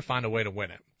better find a way to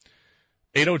win it.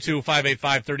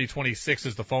 802-585-3026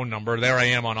 is the phone number. There I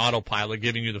am on autopilot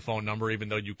giving you the phone number even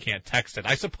though you can't text it.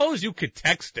 I suppose you could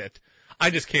text it. I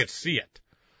just can't see it.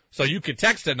 So you could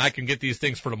text it and I can get these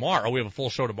things for tomorrow. We have a full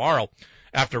show tomorrow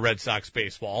after Red Sox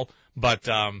baseball. But,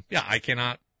 yeah, I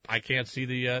can't see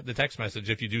the text message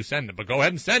if you do send it. But go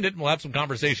ahead and send it and we'll have some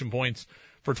conversation points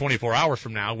for 24 hours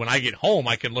from now. When I get home,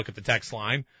 I can look at the text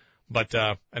line. But,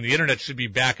 and the internet should be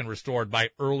back and restored by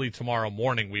early tomorrow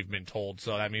morning, we've been told.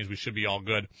 So that means we should be all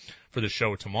good for the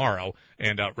show tomorrow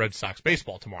and, Red Sox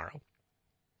baseball tomorrow.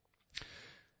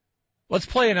 Let's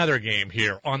play another game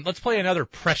here let's play another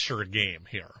pressure game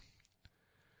here.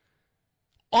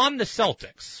 On the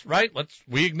Celtics, right?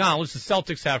 We acknowledge the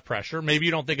Celtics have pressure. Maybe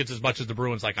you don't think it's as much as the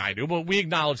Bruins like I do, but we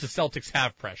acknowledge the Celtics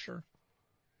have pressure.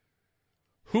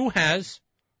 Who has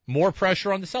more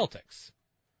pressure on the Celtics?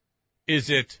 Is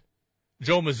it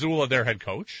Joe Mazzulla, their head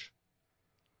coach?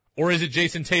 Or is it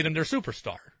Jason Tatum, their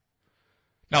superstar?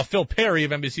 Now, Phil Perry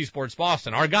of NBC Sports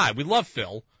Boston, our guy, we love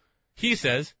Phil. He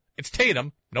says it's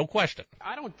Tatum, no question.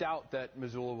 I don't doubt that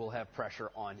Mazzulla will have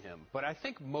pressure on him, but I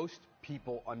think most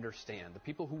people understand, the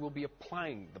people who will be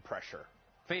applying the pressure,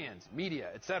 fans, media,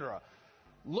 etc.,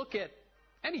 look at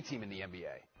any team in the NBA,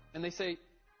 and they say,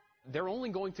 they're only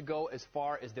going to go as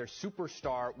far as their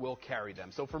superstar will carry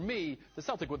them. So for me, the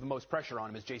Celtic with the most pressure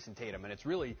on him is Jason Tatum. And it's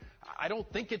really, I don't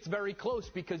think it's very close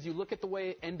because you look at the way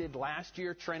it ended last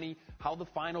year, Trenny, how the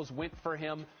finals went for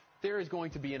him. There is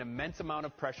going to be an immense amount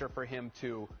of pressure for him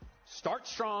to start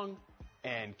strong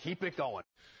and keep it going.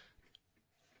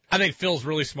 I think Phil's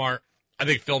really smart. I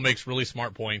think Phil makes really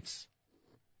smart points.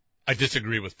 I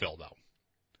disagree with Phil, though.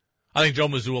 I think Joe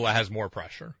Mazzulla has more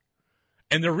pressure.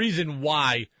 And the reason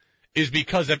why is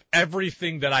because of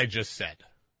everything that I just said.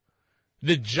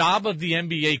 The job of the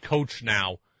NBA coach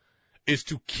now is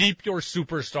to keep your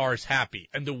superstars happy.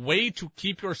 And the way to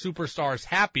keep your superstars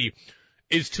happy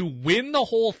is to win the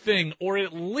whole thing, or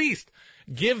at least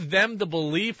give them the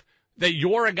belief that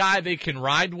you're a guy they can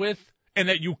ride with and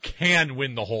that you can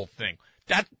win the whole thing.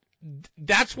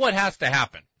 That's what has to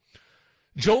happen.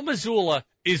 Joe Mazzulla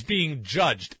is being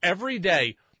judged every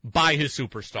day by his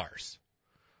superstars.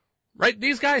 Right?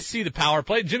 These guys see the power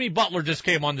play. Jimmy Butler just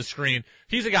came on the screen.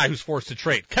 He's a guy who's forced to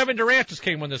trade. Kevin Durant just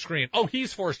came on the screen. Oh,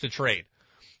 he's forced to trade.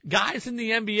 Guys in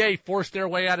the NBA force their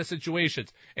way out of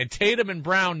situations. And Tatum and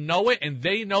Brown know it, and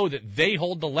they know that they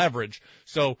hold the leverage.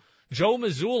 So Joe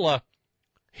Mazzulla,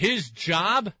 his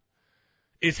job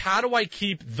is how do I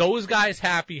keep those guys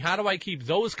happy? How do I keep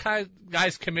those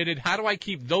guys committed? How do I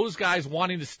keep those guys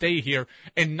wanting to stay here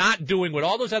and not doing what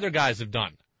all those other guys have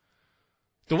done?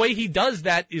 The way he does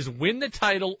that is win the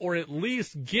title or at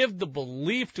least give the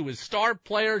belief to his star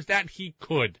players that he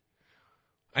could.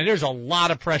 And there's a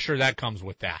lot of pressure that comes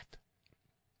with that.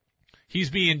 He's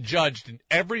being judged in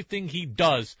everything he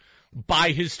does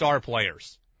by his star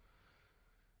players.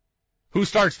 Who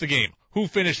starts the game? Who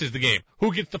finishes the game?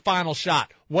 Who gets the final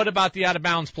shot? What about the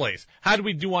out-of-bounds plays? How do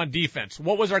we do on defense?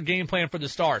 What was our game plan for the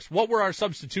Stars? What were our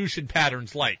substitution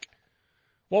patterns like?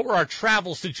 What were our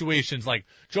travel situations like?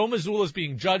 Joe Mazzulla is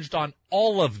being judged on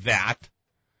all of that.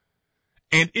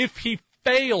 And if he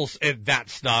fails at that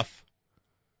stuff,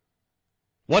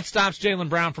 what stops Jaylen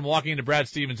Brown from walking into Brad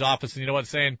Stevens' office and you know what,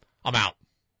 saying, I'm out.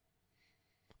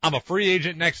 I'm a free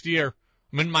agent next year.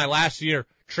 I'm in my last year.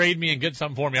 Trade me and get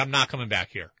something for me. I'm not coming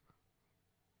back here.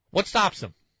 What stops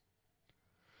him?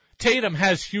 Tatum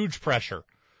has huge pressure,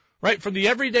 right? From the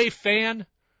everyday fan,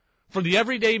 from the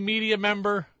everyday media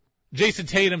member, Jason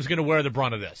Tatum's going to wear the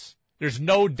brunt of this. There's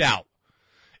no doubt.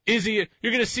 You're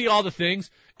going to see all the things.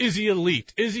 Is he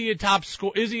elite? Is he a top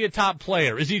score? Is he a top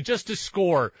player? Is he just a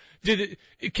scorer?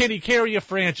 Can he carry a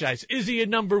franchise? Is he a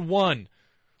number one?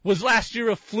 Was last year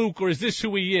a fluke or is this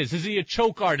who he is? Is he a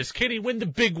choke artist? Can he win the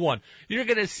big one? You're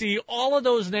going to see all of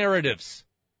those narratives.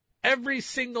 Every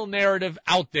single narrative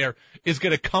out there is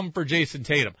going to come for Jason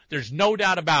Tatum. There's no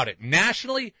doubt about it.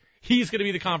 Nationally, he's going to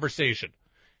be the conversation.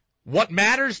 What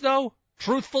matters, though,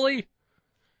 truthfully,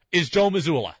 is Joe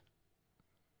Mazzulla.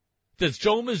 Does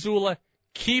Joe Mazzulla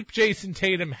keep Jason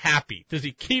Tatum happy? Does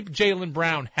he keep Jaylen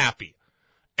Brown happy?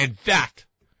 And that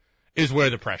is where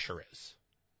the pressure is.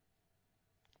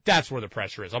 That's where the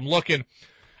pressure is. I'm looking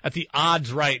at the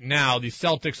odds right now. The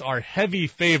Celtics are heavy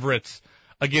favorites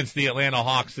against the Atlanta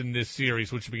Hawks in this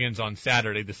series, which begins on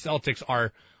Saturday. The Celtics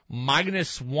are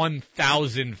minus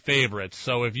 1,000 favorites.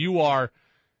 So if you are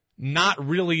not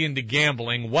really into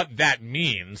gambling, what that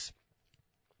means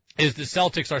is the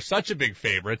Celtics are such a big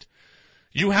favorite,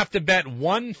 you have to bet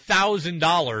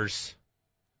 $1,000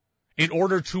 in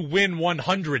order to win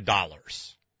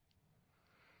 $100.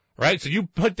 Right? So you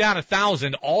put down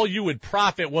 1,000, all you would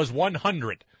profit was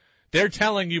 100. They're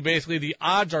telling you basically the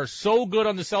odds are so good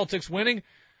on the Celtics winning,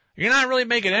 you're not really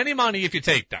making any money if you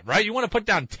take them, right? You want to put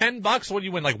down $10, what do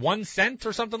you win, like 1 cent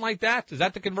or something like that? Is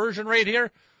that the conversion rate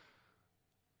here?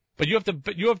 But you have to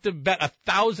bet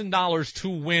 $1,000 to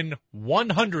win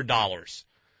 $100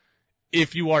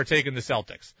 if you are taking the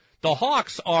Celtics. The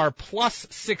Hawks are plus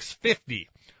 650.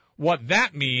 What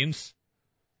that means,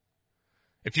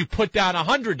 if you put down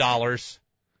 $100,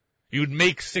 you'd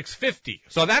make $650.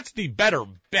 So that's the better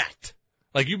bet.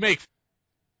 Like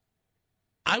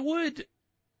I would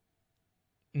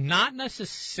not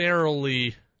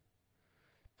necessarily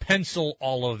pencil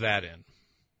all of that in.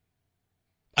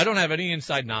 I don't have any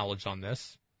inside knowledge on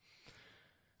this.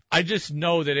 I just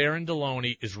know that Aaron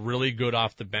Deloney is really good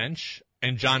off the bench,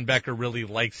 and John Becker really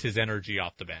likes his energy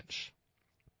off the bench.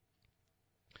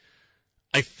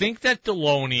 I think that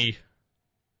Deloney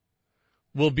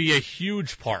will be a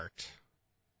huge part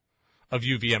of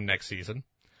UVM next season.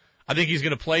 I think he's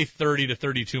going to play 30 to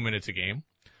 32 minutes a game.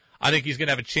 I think he's going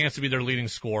to have a chance to be their leading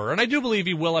scorer, and I do believe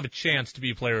he will have a chance to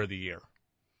be Player of the Year.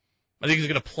 I think he's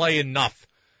going to play enough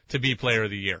to be Player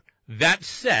of the Year. That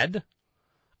said,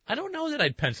 I don't know that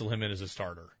I'd pencil him in as a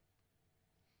starter.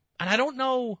 And I don't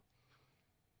know.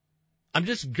 I'm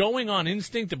just going on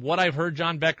instinct of what I've heard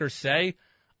John Becker say.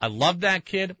 I love that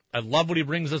kid. I love what he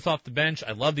brings us off the bench.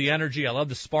 I love the energy. I love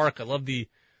the spark. I love the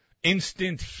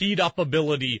instant heat-up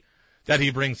ability that he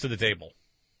brings to the table.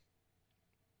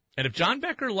 And if John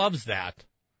Becker loves that,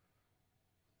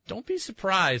 don't be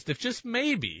surprised if just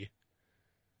maybe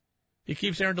he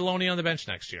keeps Aaron Deloney on the bench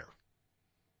next year.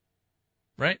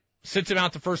 Right? Sits him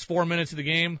out the first 4 minutes of the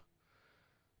game,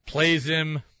 plays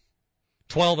him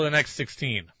 12 of the next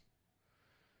 16.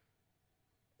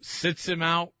 Sits him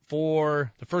out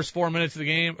for the first 4 minutes of the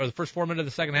game, or the first 4 minutes of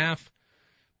the second half,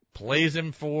 plays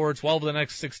him for 12 of the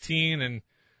next 16, and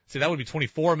see, that would be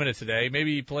 24 minutes today.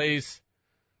 Maybe he plays,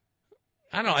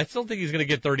 I don't know, I still think he's going to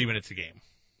get 30 minutes a game.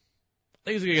 I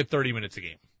think he's going to get 30 minutes a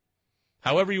game.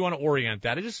 However you want to orient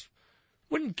that, I just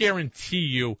wouldn't guarantee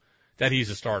you that he's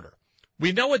a starter.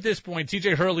 We know at this point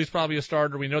TJ Hurley's probably a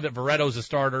starter. We know that Veretto's a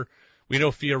starter. We know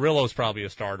Fiorillo's probably a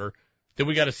starter. Then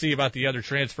we got to see about the other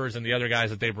transfers and the other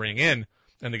guys that they bring in,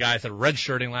 and the guys that are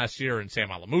redshirting last year, and Sam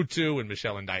Alamutu and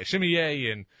Michel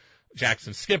Ndiashimiye and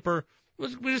Jackson Skipper.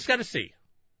 We just got to see.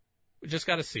 We just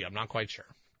got to see. I'm not quite sure.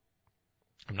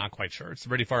 It's the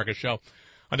Brady Farkas Show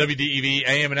on WDEV,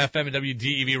 AM and FM, and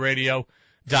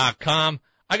WDEVradio.com.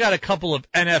 I got a couple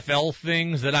of NFL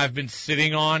things that I've been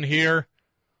sitting on here.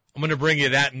 I'm going to bring you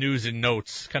that news and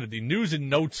notes, kind of the news and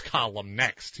notes column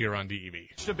next here on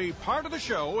DEV. To be part of the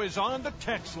show is on the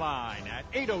text line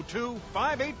at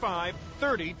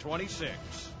 802-585-3026.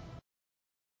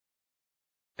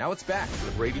 Now it's back to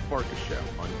the Brady Farkas Show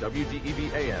on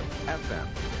WDEV AM, FM,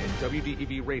 and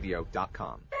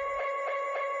WDEVradio.com.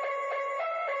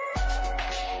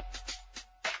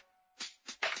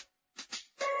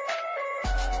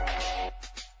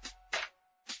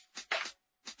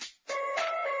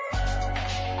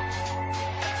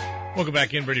 Welcome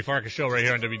back in, Brady Farkas Show right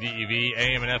here on WDEV,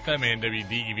 AM and FM, and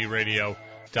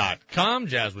WDEVradio.com.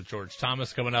 Jazz with George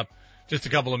Thomas coming up just a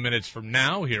couple of minutes from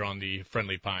now here on the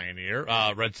Friendly Pioneer.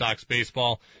 Red Sox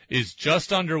baseball is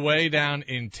just underway down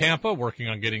in Tampa, working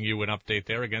on getting you an update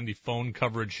there. Again, the phone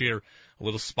coverage here a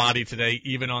little spotty today,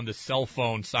 even on the cell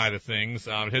phone side of things.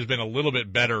 It has been a little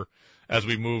bit better as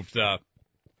we moved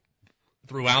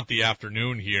throughout the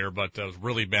afternoon here, but it was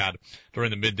really bad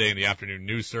during the midday and the afternoon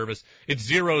news service. It's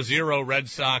 0-0 Red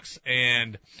Sox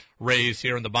and Rays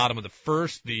here in the bottom of the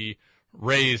first. The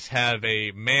Rays have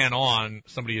a man on.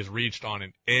 Somebody has reached on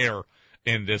an error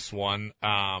in this one.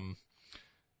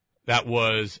 That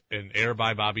was an error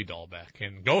by Bobby Dahlbeck.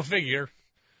 And go figure,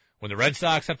 when the Red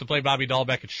Sox have to play Bobby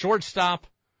Dahlbeck at shortstop,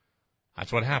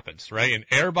 that's what happens, right? An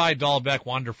error by Dahlbeck,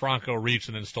 Wander Franco reached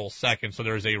and then stole second. So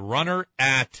there's a runner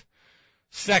at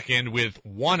second with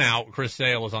one out. Chris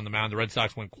Sale is on the mound. The Red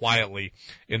Sox went quietly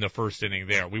in the first inning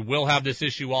there. We will have this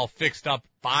issue all fixed up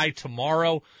by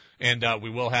tomorrow, and we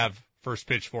will have first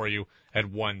pitch for you at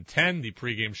 1:10. The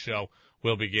pregame show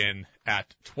will begin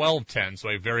at 12:10, so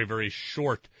a very, very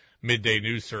short midday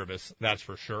news service, that's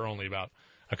for sure. Only about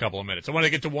a couple of minutes. I want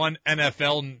to get to one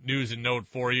NFL news and note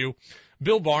for you.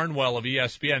 Bill Barnwell of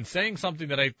ESPN saying something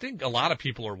that I think a lot of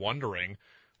people are wondering.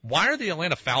 Why are the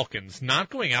Atlanta Falcons not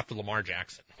going after Lamar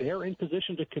Jackson? They're in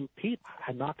position to compete.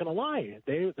 I'm not going to lie.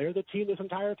 They're the team this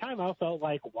entire time. I felt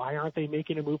like, why aren't they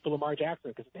making a move for Lamar Jackson?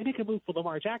 Because if they make a move for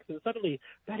Lamar Jackson, suddenly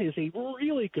that is a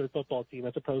really good football team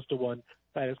as opposed to one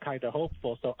that is kind of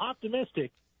hopeful. So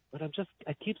optimistic, but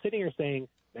I keep sitting here saying,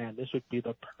 man, this would be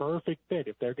the perfect fit.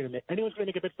 If anyone's going to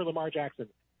make a fit for Lamar Jackson,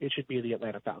 it should be the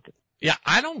Atlanta Falcons. Yeah,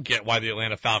 I don't get why the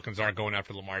Atlanta Falcons aren't going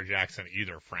after Lamar Jackson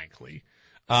either, frankly.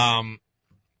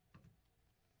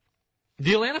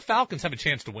 The Atlanta Falcons have a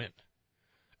chance to win.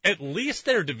 At least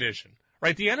their division,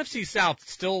 right? The NFC South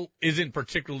still isn't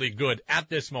particularly good at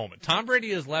this moment. Tom Brady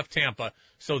has left Tampa,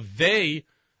 so they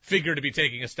figure to be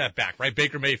taking a step back, right?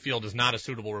 Baker Mayfield is not a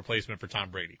suitable replacement for Tom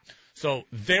Brady. So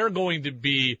they're going to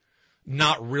be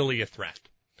not really a threat.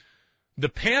 The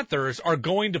Panthers are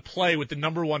going to play with the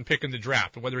number one pick in the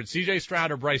draft. Whether it's C.J.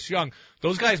 Stroud or Bryce Young,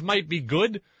 those guys might be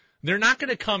good. They're not going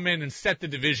to come in and set the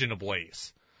division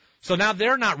ablaze. So now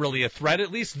they're not really a threat,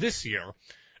 at least this year.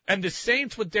 And the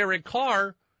Saints with Derek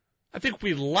Carr, I think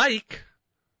we like,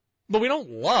 but we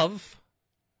don't love.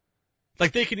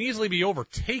 Like, they can easily be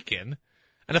overtaken,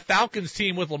 and a Falcons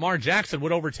team with Lamar Jackson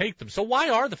would overtake them. So why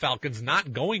are the Falcons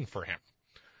not going for him?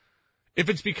 If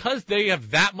it's because they have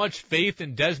that much faith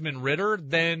in Desmond Ridder,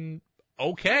 then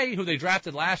okay, who they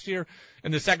drafted last year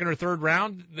in the second or third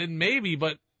round, then maybe,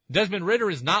 but Desmond Ridder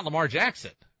is not Lamar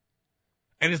Jackson.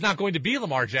 And is not going to be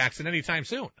Lamar Jackson anytime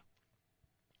soon.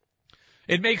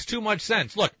 It makes too much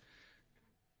sense. Look,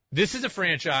 this is a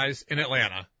franchise in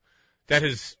Atlanta that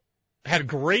has had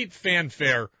great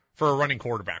fanfare for a running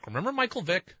quarterback. Remember Michael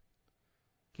Vick?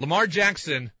 Lamar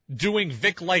Jackson doing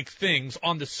Vick-like things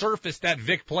on the surface that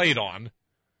Vick played on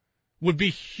would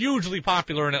be hugely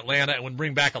popular in Atlanta and would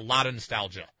bring back a lot of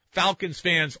nostalgia. Falcons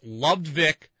fans loved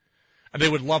Vick, and they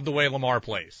would love the way Lamar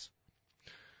plays.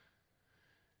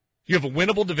 You have a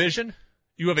winnable division.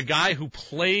 You have a guy who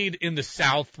played in the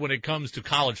South when it comes to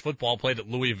college football, played at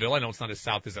Louisville. I know it's not as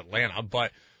South as Atlanta,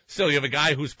 but still you have a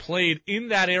guy who's played in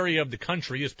that area of the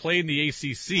country, has played in the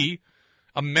ACC,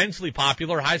 immensely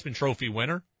popular, Heisman Trophy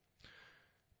winner,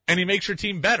 and he makes your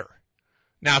team better.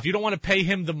 Now, if you don't want to pay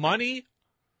him the money,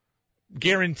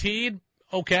 guaranteed,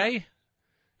 okay.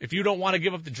 If you don't want to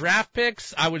give up the draft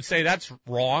picks, I would say that's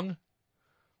wrong.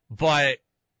 But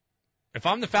if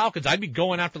I'm the Falcons, I'd be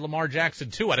going after Lamar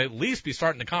Jackson too. I'd at least be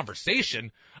starting the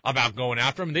conversation about going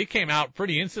after him. And they came out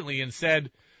pretty instantly and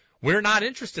said, we're not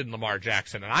interested in Lamar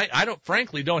Jackson. And I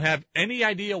don't have any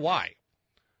idea why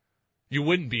you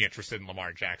wouldn't be interested in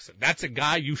Lamar Jackson. That's a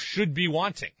guy you should be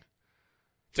wanting.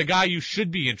 It's a guy you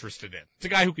should be interested in. It's a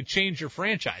guy who could change your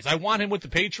franchise. I want him with the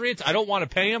Patriots. I don't want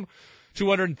to pay him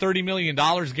 $230 million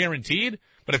guaranteed.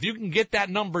 But if you can get that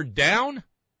number down,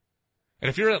 and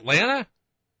if you're in Atlanta,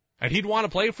 and he'd want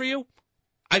to play for you,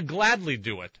 I'd gladly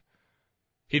do it.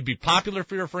 He'd be popular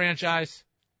for your franchise.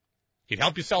 He'd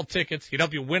help you sell tickets. He'd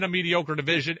help you win a mediocre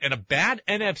division. And a bad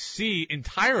NFC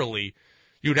entirely,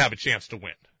 you'd have a chance to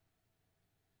win.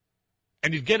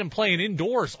 And you'd get him playing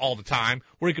indoors all the time,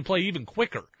 where he could play even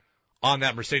quicker on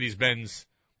that Mercedes-Benz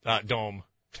Dome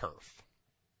turf.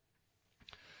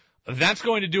 That's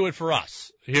going to do it for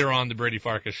us here on the Brady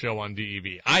Farkas Show on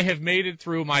DEV. I have made it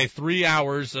through my 3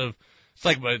 hours of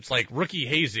It's like rookie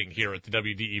hazing here at the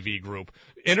WDEV group.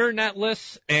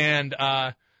 Internetless and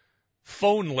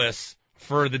phoneless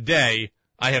for the day.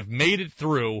 I have made it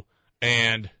through,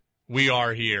 and we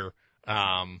are here.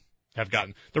 The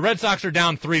Red Sox are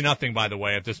down 3-0, by the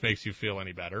way, if this makes you feel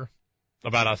any better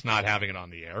about us not having it on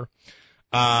the air.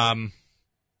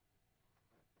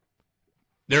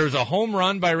 There's a home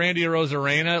run by Randy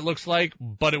Arozarena, it looks like,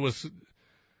 but it was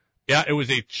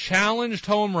a challenged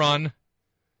home run.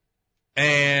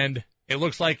 And it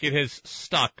looks like it has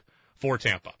stuck for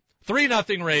Tampa.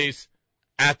 3-0 Rays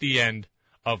at the end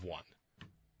of one.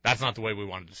 That's not the way we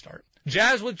wanted to start.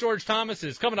 Jazz with George Thomas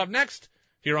is coming up next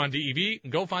here on DEV.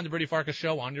 And go find the Brady Farkas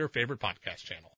Show on your favorite podcast channel.